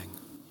thing.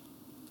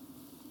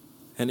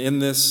 And in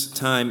this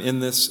time, in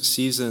this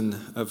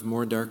season of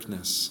more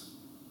darkness,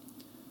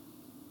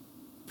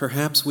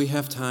 perhaps we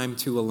have time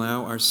to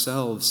allow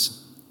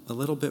ourselves a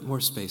little bit more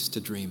space to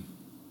dream,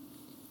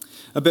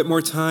 a bit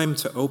more time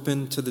to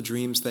open to the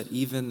dreams that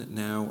even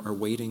now are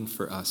waiting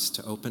for us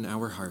to open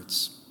our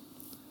hearts,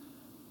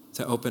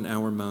 to open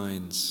our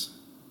minds,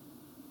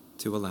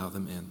 to allow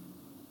them in.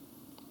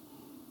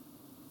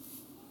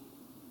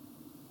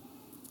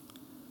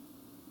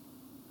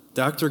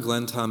 Dr.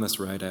 Glenn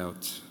Thomas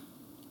Rideout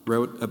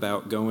wrote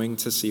about going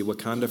to see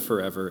Wakanda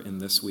Forever in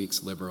this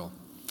week's Liberal.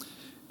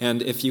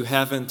 And if you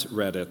haven't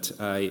read it,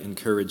 I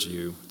encourage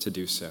you to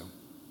do so.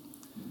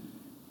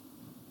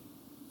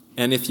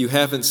 And if you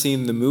haven't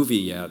seen the movie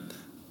yet,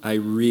 I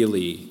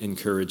really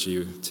encourage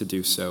you to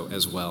do so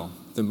as well.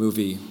 The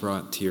movie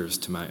brought tears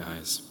to my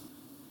eyes.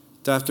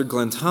 Dr.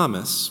 Glenn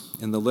Thomas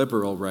in the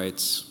Liberal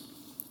writes,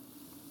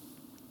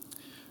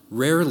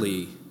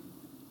 "Rarely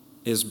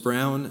is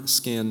brown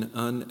skin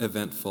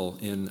uneventful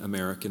in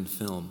American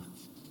film.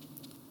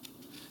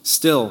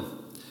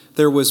 Still,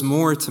 there was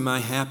more to my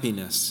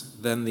happiness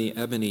than the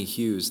ebony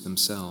hues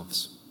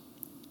themselves.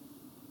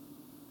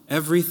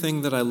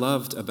 Everything that I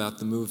loved about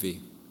the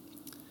movie,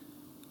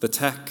 the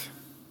tech,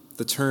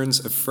 the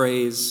turns of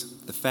phrase,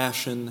 the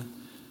fashion,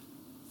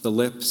 the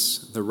lips,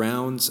 the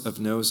rounds of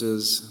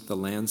noses, the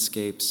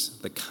landscapes,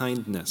 the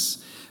kindness,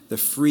 the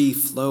free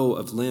flow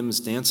of limbs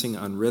dancing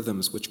on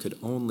rhythms which could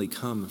only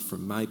come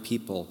from my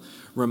people,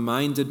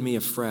 reminded me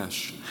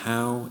afresh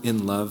how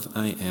in love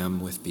I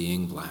am with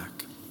being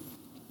black."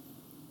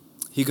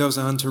 He goes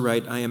on to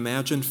write, "I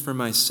imagined for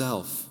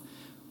myself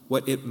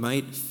what it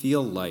might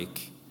feel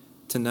like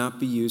to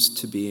not be used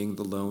to being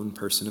the lone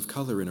person of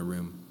color in a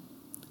room.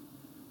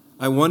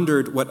 I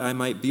wondered what I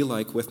might be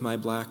like with my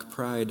black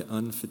pride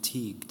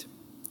unfatigued.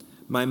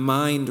 My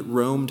mind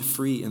roamed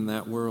free in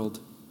that world.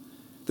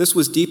 This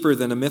was deeper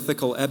than a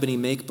mythical ebony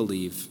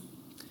make-believe.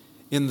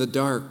 In the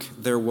dark,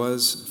 there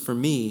was, for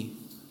me,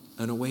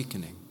 an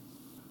awakening."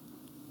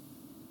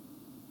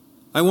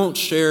 I won't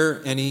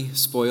share any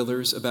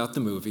spoilers about the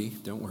movie,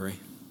 don't worry.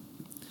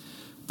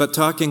 But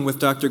talking with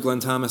Dr.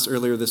 Glenn Thomas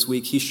earlier this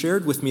week, he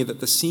shared with me that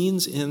the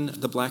scenes in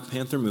the Black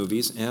Panther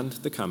movies and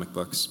the comic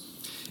books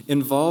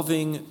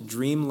involving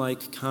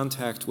dreamlike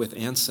contact with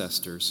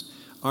ancestors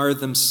are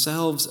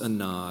themselves a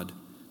nod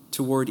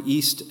toward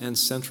East and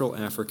Central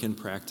African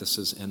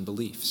practices and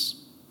beliefs.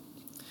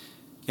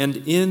 And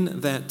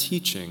in that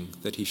teaching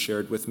that he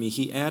shared with me,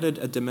 he added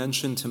a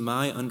dimension to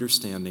my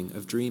understanding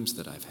of dreams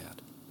that I've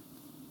had.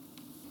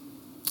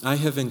 I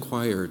have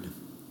inquired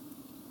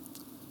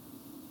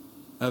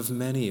of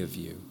many of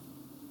you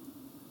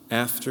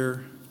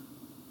after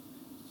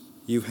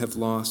you have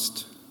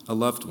lost a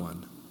loved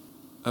one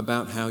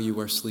about how you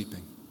are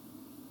sleeping.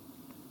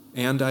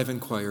 And I've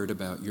inquired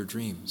about your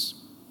dreams.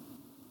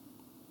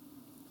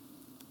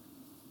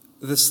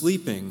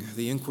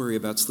 The inquiry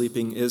about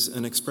sleeping is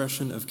an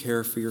expression of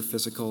care for your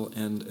physical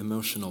and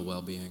emotional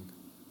well-being.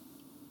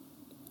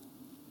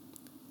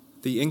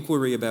 The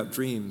inquiry about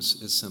dreams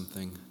is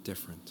something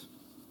different.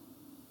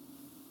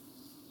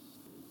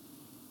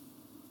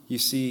 You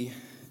see,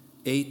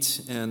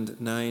 8 and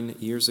 9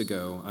 years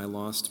ago, I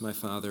lost my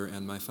father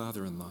and my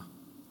father-in-law.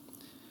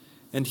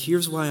 And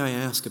here's why I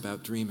ask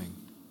about dreaming.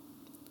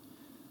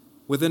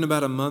 Within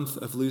about a month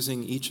of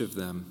losing each of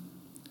them,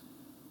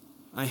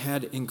 I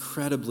had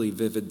incredibly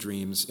vivid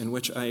dreams in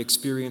which I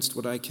experienced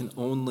what I can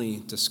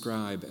only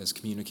describe as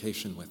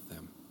communication with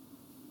them.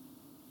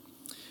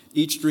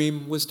 Each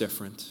dream was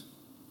different,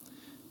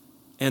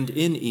 and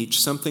in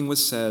each something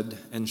was said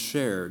and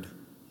shared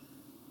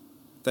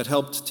that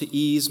helped to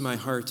ease my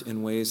heart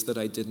in ways that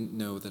I didn't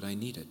know that I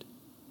needed.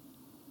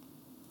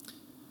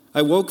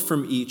 I woke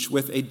from each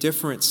with a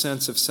different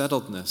sense of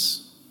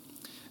settledness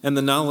and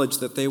the knowledge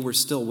that they were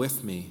still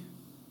with me,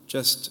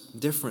 just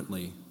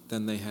differently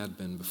than they had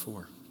been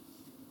before.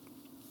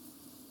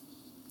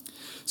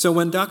 So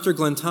when Dr.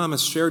 Glenn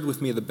Thomas shared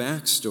with me the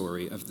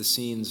backstory of the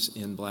scenes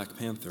in Black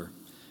Panther,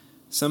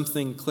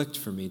 something clicked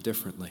for me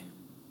differently.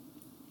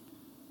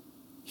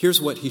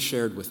 Here's what he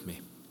shared with me: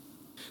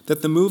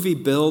 that the movie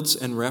builds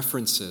and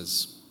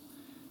references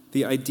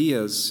the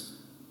ideas,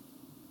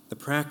 the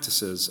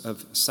practices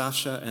of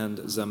Sasha and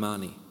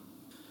Zamani.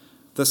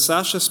 The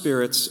Sasha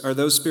spirits are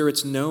those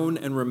spirits known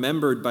and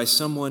remembered by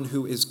someone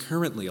who is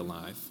currently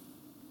alive.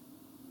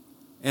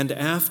 And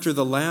after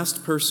the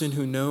last person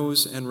who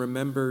knows and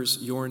remembers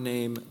your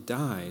name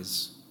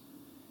dies,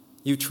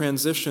 You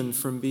transition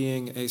from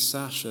being a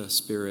Sasha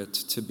spirit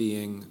to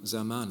being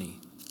Zamani,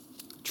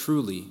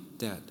 truly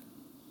dead.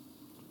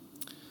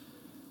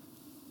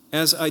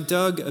 As I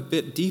dug a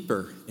bit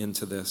deeper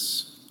into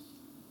this,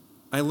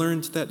 I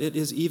learned that it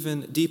is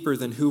even deeper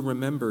than who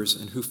remembers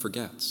and who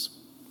forgets.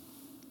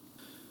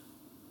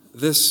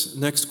 This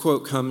next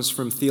quote comes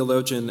from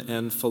theologian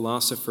and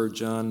philosopher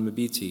John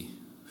Mbiti,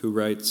 who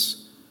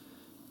writes,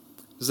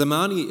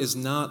 "Zamani is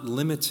not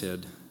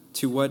limited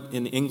to what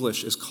in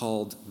English is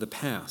called the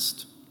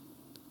past.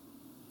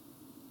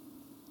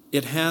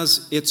 It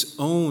has its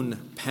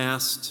own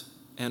past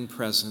and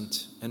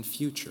present and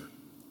future,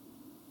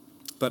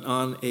 but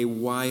on a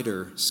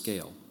wider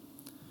scale.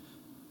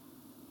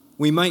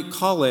 We might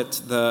call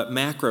it the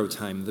macro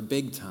time, the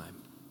big time.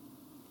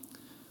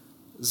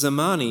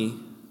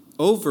 Zamani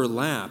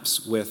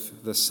overlaps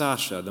with the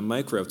Sasha, the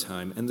micro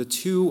time, and the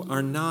two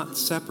are not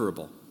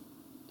separable.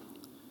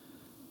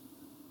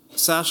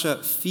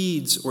 Sasha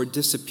feeds or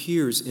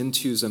disappears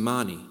into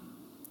Zamani,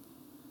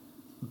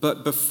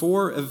 but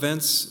before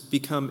events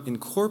become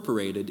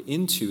incorporated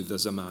into the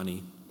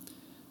Zamani,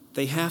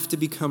 they have to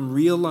become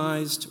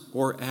realized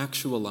or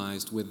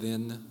actualized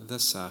within the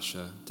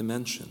Sasha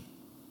dimension.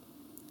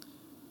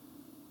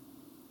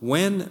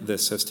 When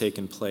this has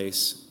taken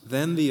place,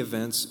 then the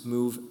events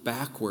move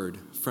backward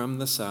from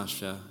the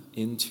Sasha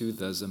into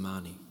the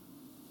Zamani.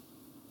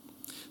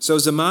 So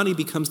Zamani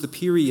becomes the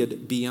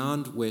period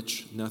beyond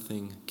which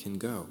nothing can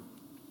go.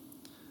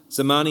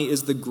 Zamani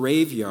is the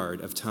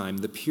graveyard of time,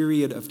 the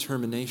period of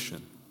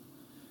termination,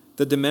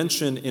 the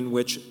dimension in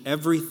which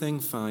everything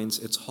finds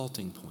its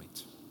halting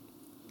point.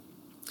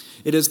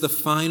 It is the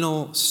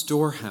final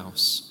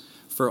storehouse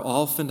for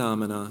all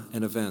phenomena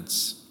and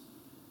events,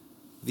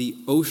 the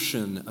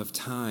ocean of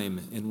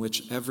time in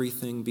which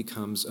everything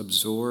becomes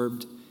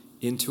absorbed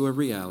into a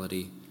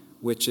reality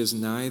which is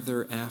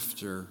neither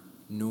after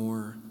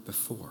nor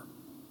before.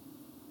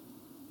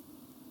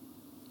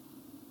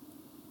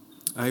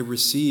 I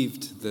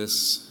received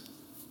this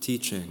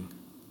teaching,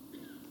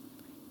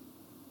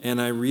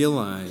 and I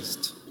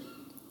realized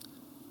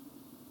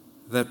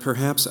that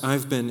perhaps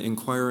I've been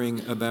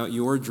inquiring about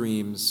your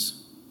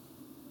dreams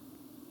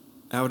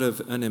out of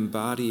an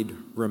embodied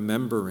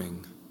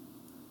remembering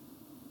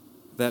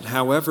that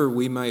however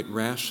we might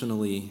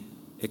rationally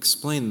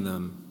explain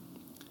them,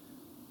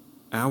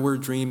 our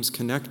dreams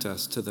connect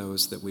us to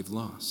those that we've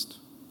lost.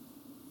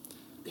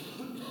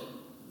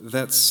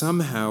 That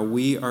somehow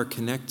we are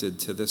connected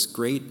to this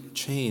great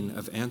chain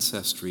of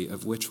ancestry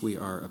of which we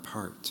are a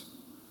part.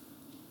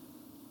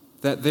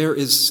 That there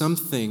is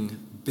something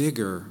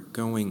bigger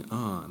going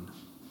on.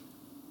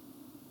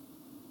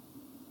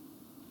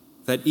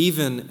 That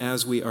even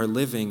as we are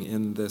living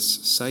in this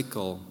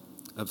cycle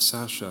of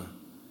Sasha,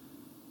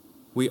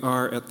 we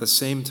are at the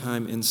same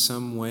time in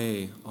some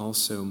way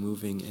also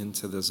moving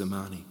into the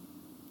Zamani.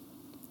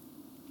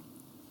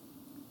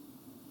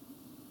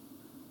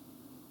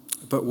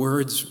 But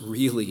words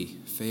really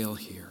fail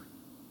here.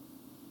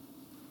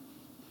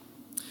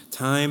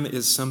 Time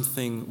is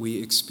something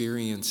we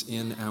experience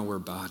in our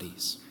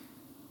bodies.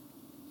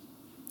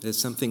 It is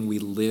something we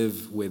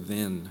live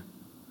within.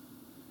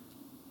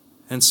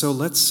 And so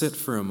let's sit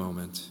for a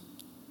moment,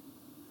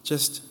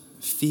 just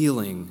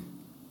feeling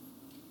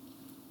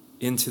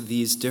into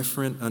these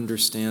different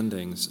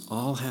understandings,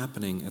 all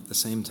happening at the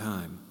same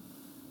time,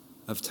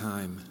 of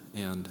time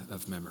and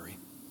of memory.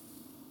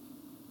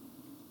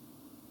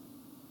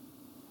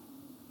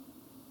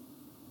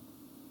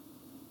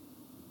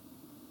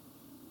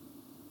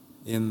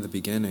 In the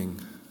beginning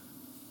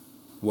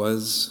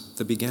was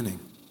the beginning,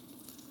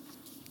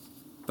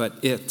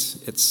 but it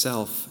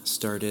itself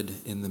started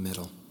in the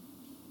middle.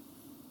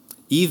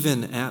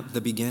 Even at the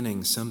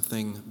beginning,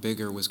 something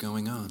bigger was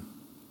going on.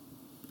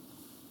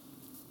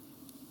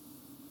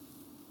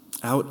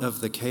 Out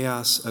of the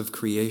chaos of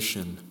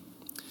creation,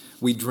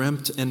 we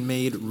dreamt and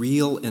made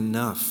real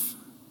enough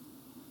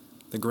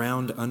the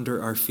ground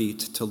under our feet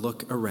to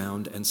look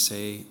around and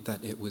say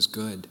that it was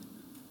good.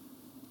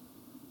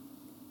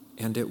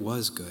 And it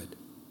was good.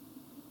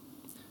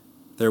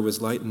 There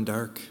was light and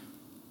dark,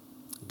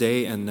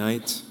 day and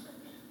night,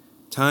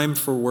 time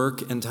for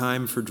work and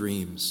time for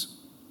dreams.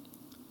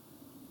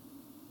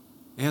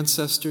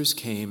 Ancestors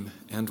came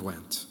and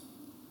went.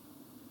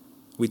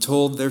 We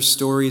told their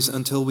stories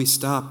until we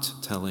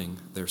stopped telling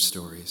their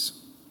stories.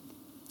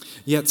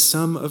 Yet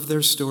some of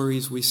their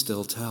stories we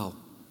still tell,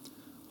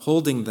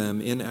 holding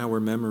them in our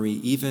memory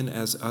even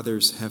as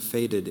others have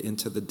faded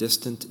into the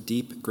distant,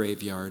 deep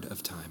graveyard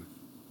of time.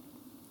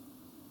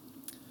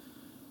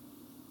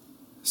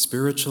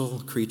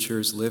 Spiritual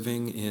creatures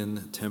living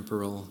in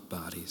temporal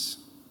bodies,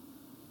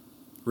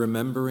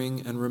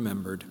 remembering and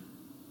remembered,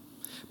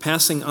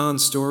 passing on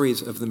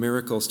stories of the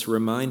miracles to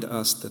remind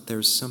us that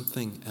there's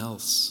something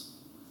else,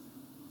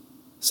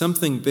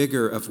 something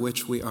bigger of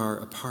which we are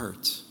a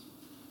part.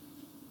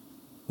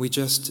 We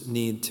just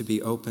need to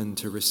be open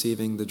to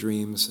receiving the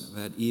dreams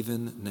that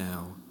even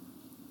now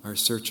are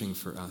searching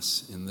for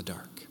us in the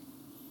dark.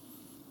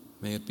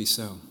 May it be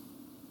so,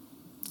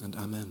 and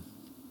amen.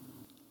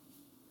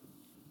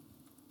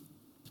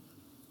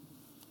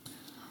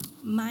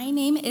 My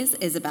name is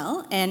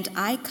Isabel, and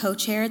I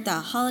co-chaired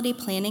the Holiday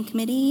Planning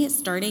Committee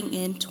starting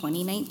in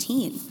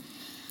 2019.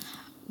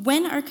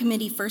 When our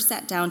committee first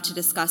sat down to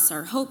discuss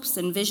our hopes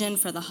and vision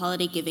for the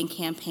holiday giving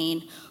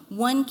campaign,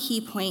 one key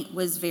point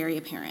was very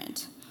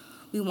apparent.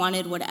 We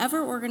wanted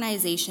whatever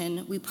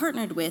organization we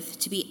partnered with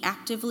to be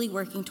actively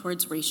working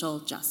towards racial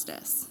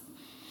justice.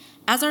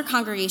 As our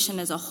congregation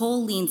as a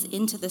whole leans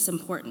into this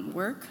important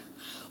work,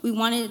 we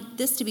wanted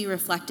this to be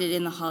reflected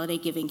in the holiday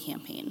giving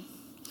campaign.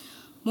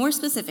 More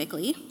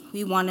specifically,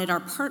 we wanted our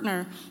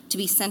partner to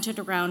be centered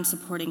around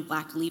supporting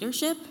Black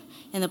leadership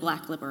and the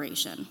Black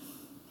liberation.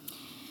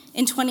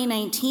 In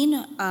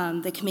 2019,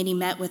 the committee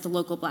met with the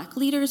local Black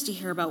leaders to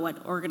hear about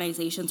what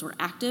organizations were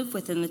active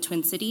within the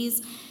Twin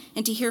Cities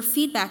and to hear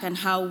feedback on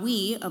how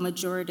we, a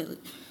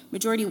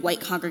majority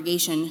white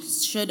congregation,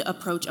 should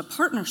approach a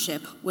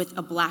partnership with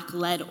a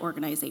Black-led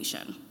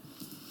organization.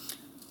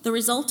 The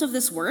result of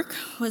this work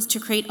was to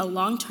create a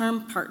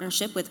long-term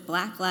partnership with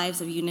Black Lives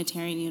of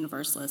Unitarian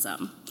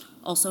Universalism,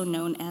 also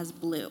known as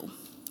BLUE.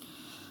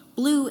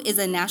 BLUE is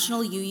a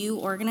national UU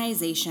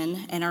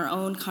organization, and our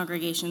own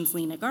congregation's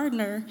Lena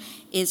Gardner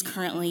is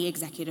currently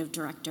executive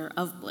director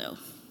of BLUE.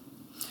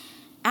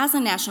 As a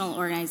national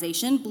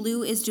organization,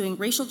 BLUE is doing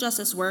racial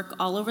justice work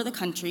all over the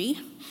country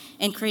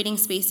and creating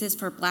spaces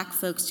for Black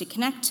folks to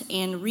connect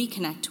and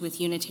reconnect with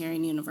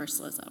Unitarian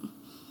Universalism.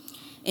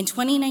 In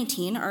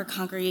 2019, our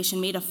congregation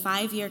made a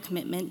 5-year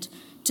commitment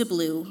to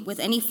BLUE,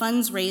 with any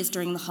funds raised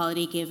during the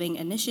Holiday Giving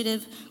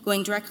Initiative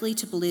going directly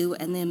to BLUE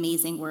and the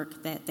amazing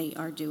work that they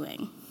are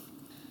doing.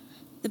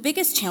 The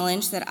biggest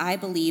challenge that I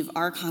believe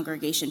our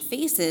congregation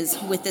faces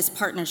with this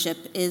partnership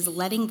is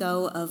letting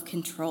go of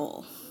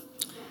control.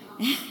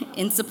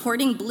 In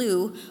supporting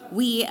BLUE,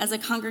 we as a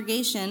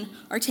congregation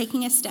are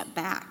taking a step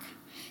back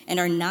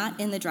and are not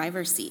in the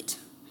driver's seat.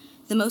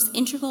 The most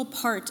integral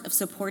part of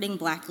supporting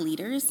Black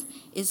leaders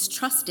is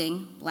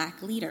trusting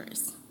Black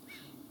leaders,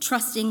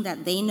 trusting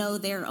that they know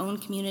their own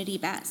community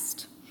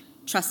best,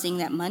 trusting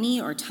that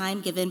money or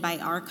time given by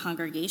our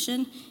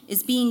congregation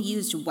is being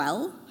used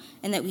well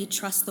and that we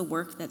trust the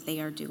work that they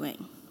are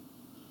doing.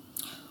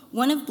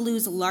 One of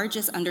BLUE's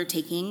largest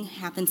undertaking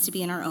happens to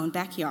be in our own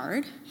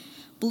backyard.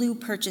 BLUE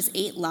purchased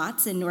 8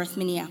 lots in North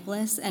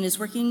Minneapolis and is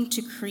working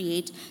to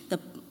create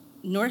the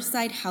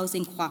Northside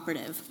Housing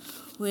Cooperative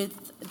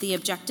with the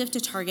objective to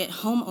target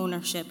home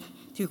ownership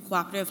through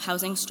cooperative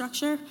housing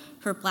structure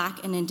for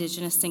Black and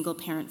Indigenous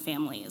single-parent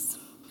families.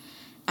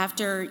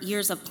 After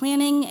years of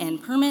planning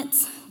and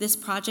permits, this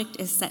project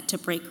is set to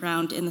break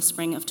ground in the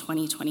spring of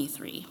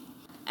 2023.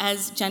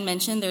 As Jen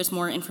mentioned, there's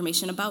more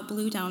information about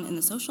BLUE down in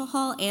the social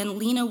hall, and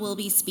Lena will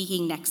be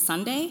speaking next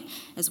Sunday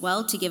as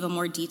well to give a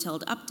more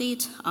detailed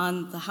update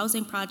on the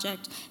housing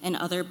project and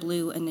other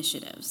BLUE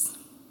initiatives.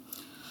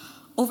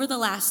 Over the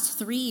last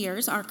 3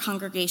 years, our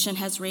congregation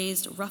has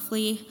raised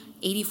roughly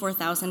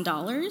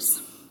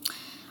 $84,000.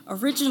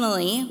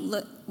 Originally,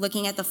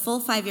 looking at the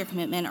full 5-year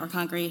commitment our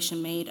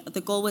congregation made,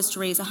 the goal was to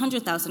raise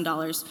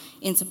 $100,000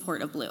 in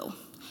support of BLUE.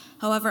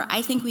 However,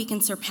 I think we can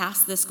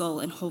surpass this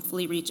goal and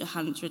hopefully reach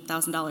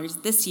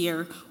 $100,000 this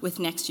year, with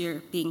next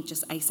year being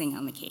just icing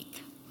on the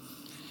cake.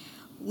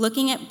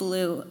 Looking at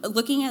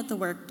the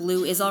work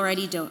BLUE is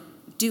already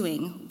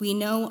doing, we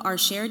know our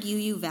shared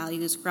UU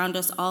values ground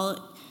us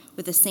all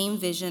with the same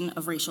vision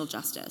of racial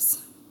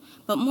justice.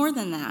 But more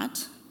than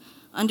that,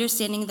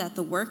 understanding that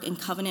the work and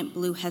covenant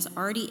BLUE has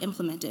already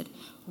implemented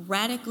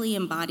radically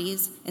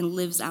embodies and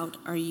lives out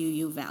our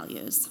UU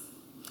values.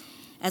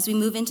 As we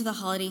move into the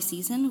holiday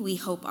season, we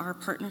hope our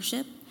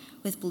partnership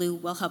with BLUE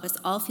will help us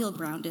all feel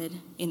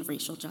grounded in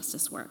racial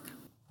justice work.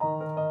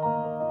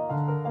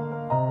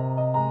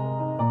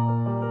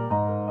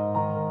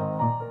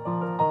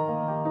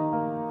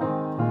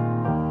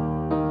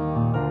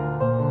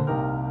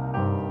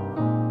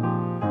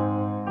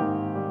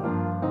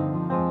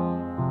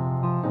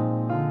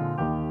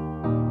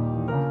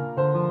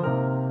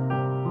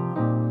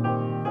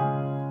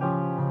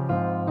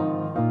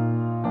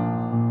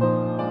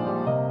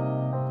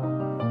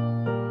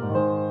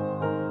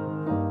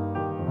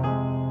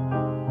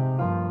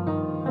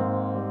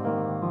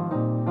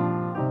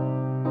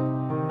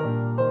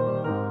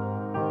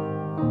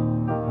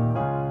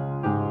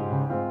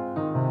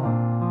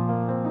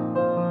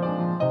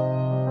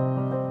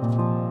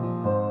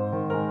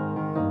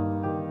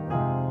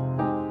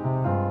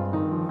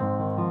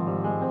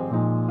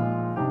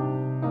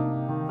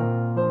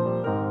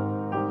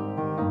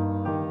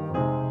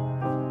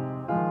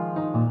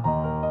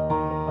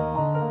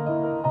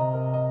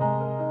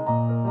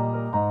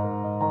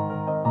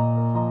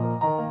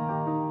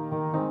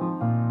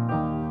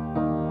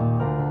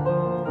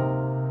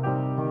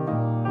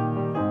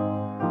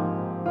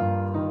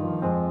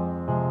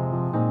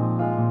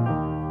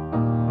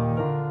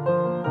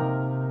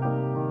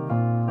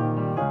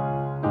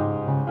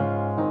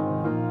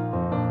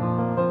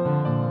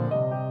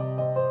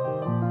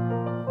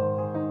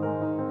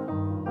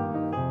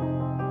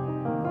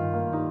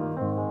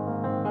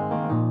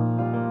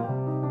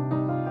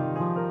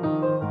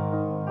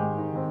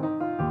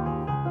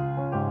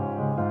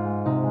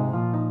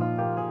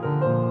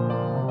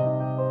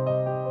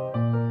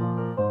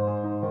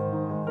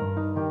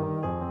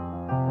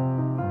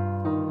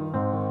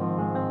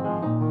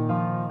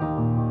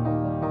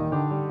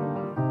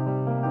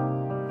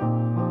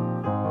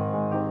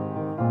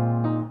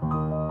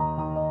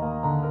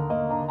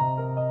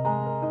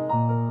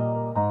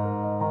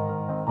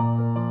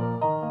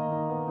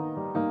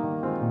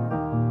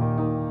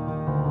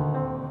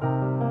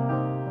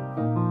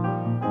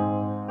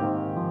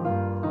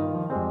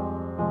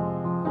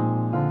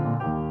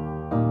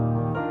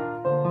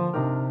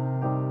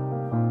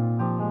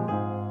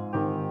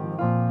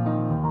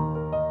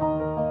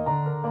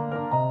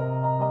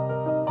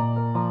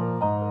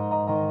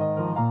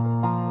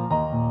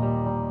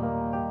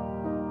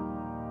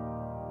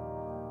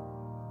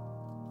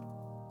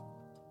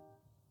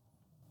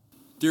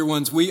 Dear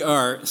ones, we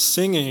are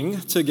singing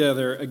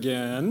together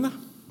again.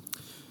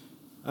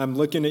 I'm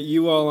looking at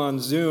you all on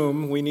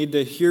Zoom. We need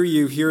to hear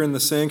you here in the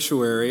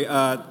sanctuary.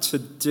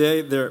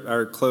 Today,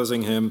 our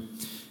closing hymn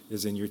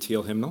is in your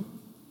teal hymnal.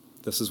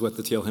 This is what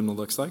the teal hymnal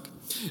looks like.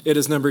 It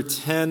is number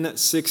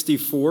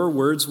 1064.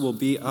 Words will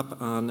be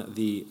up on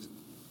the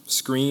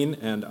screen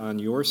and on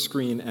your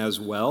screen as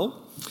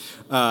well.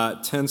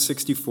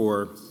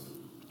 1064,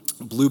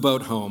 Blue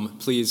Boat Home.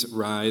 Please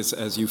rise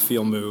as you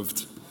feel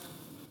moved.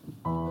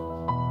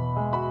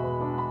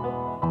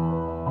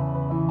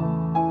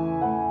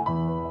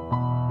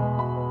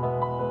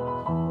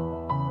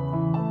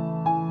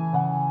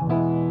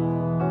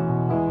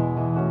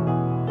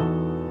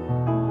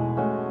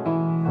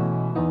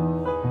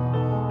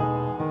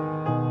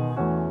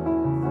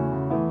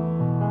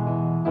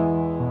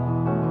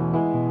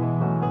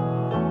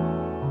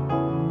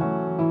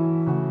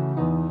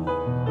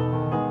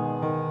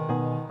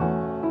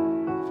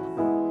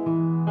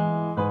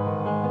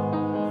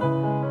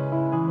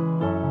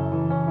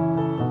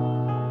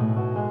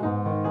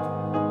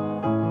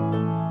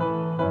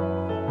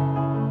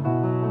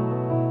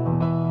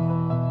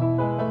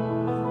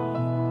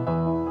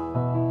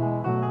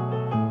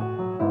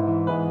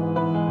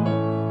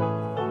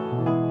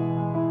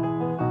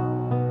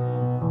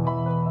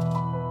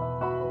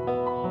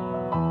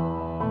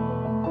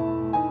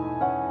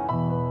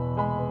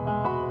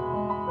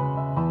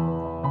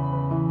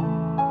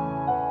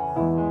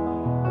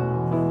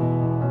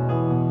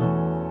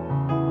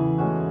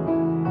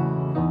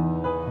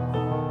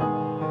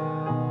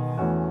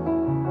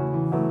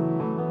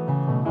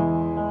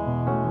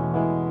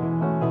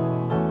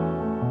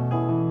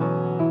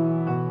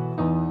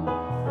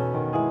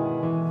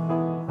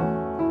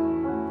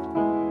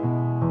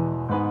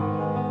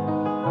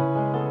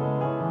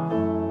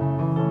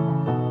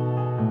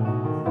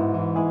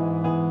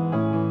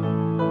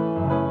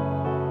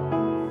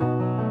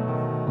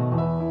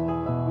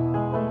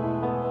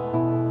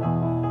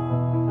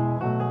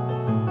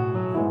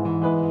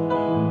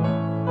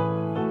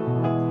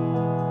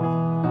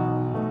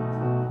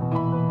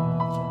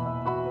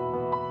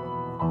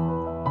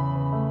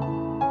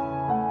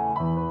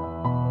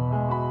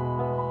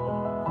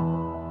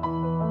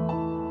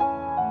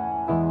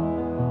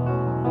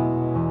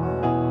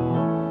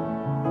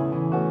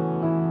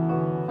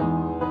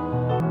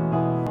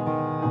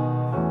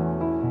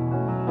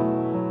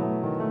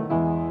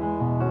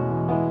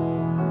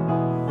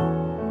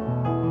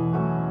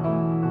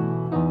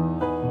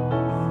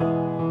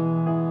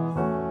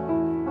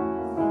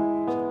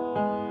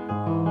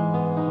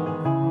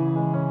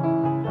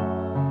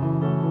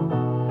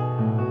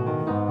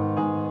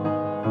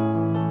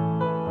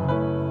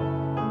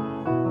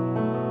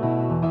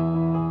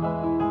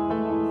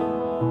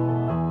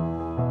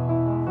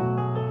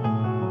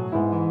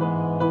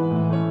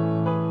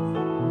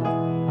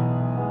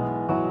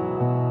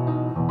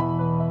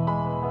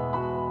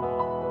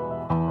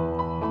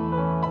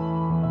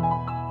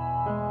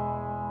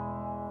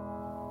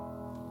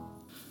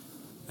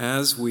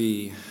 As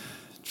we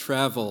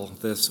travel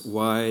this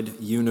wide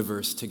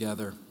universe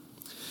together,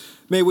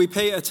 may we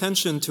pay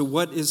attention to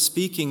what is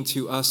speaking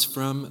to us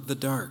from the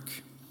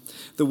dark,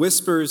 the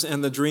whispers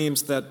and the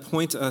dreams that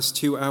point us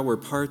to our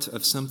part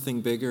of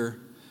something bigger,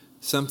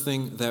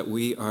 something that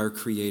we are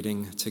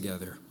creating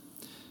together.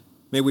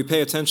 May we pay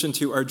attention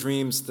to our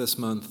dreams this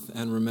month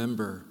and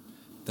remember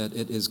that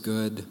it is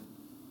good,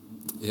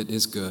 it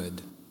is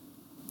good,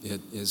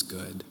 it is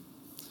good.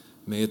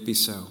 May it be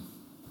so,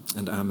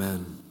 and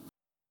amen.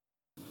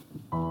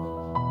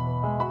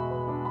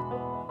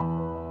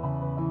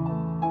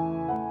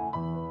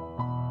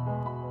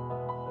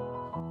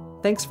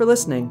 Thanks for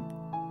listening.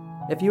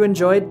 If you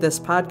enjoyed this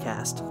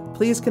podcast,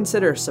 please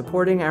consider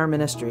supporting our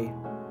ministry.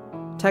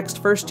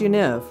 Text First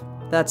Univ,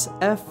 that's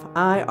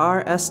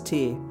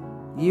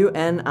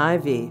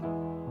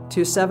FIRST-UNIV,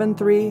 to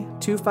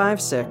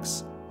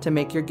 73256 to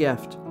make your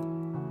gift.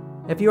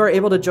 If you are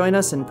able to join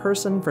us in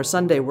person for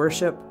Sunday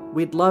worship,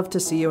 we'd love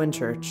to see you in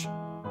church.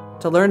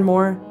 To learn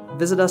more,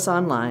 visit us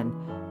online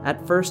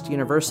at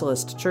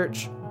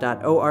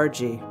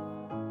firstuniversalistchurch.org.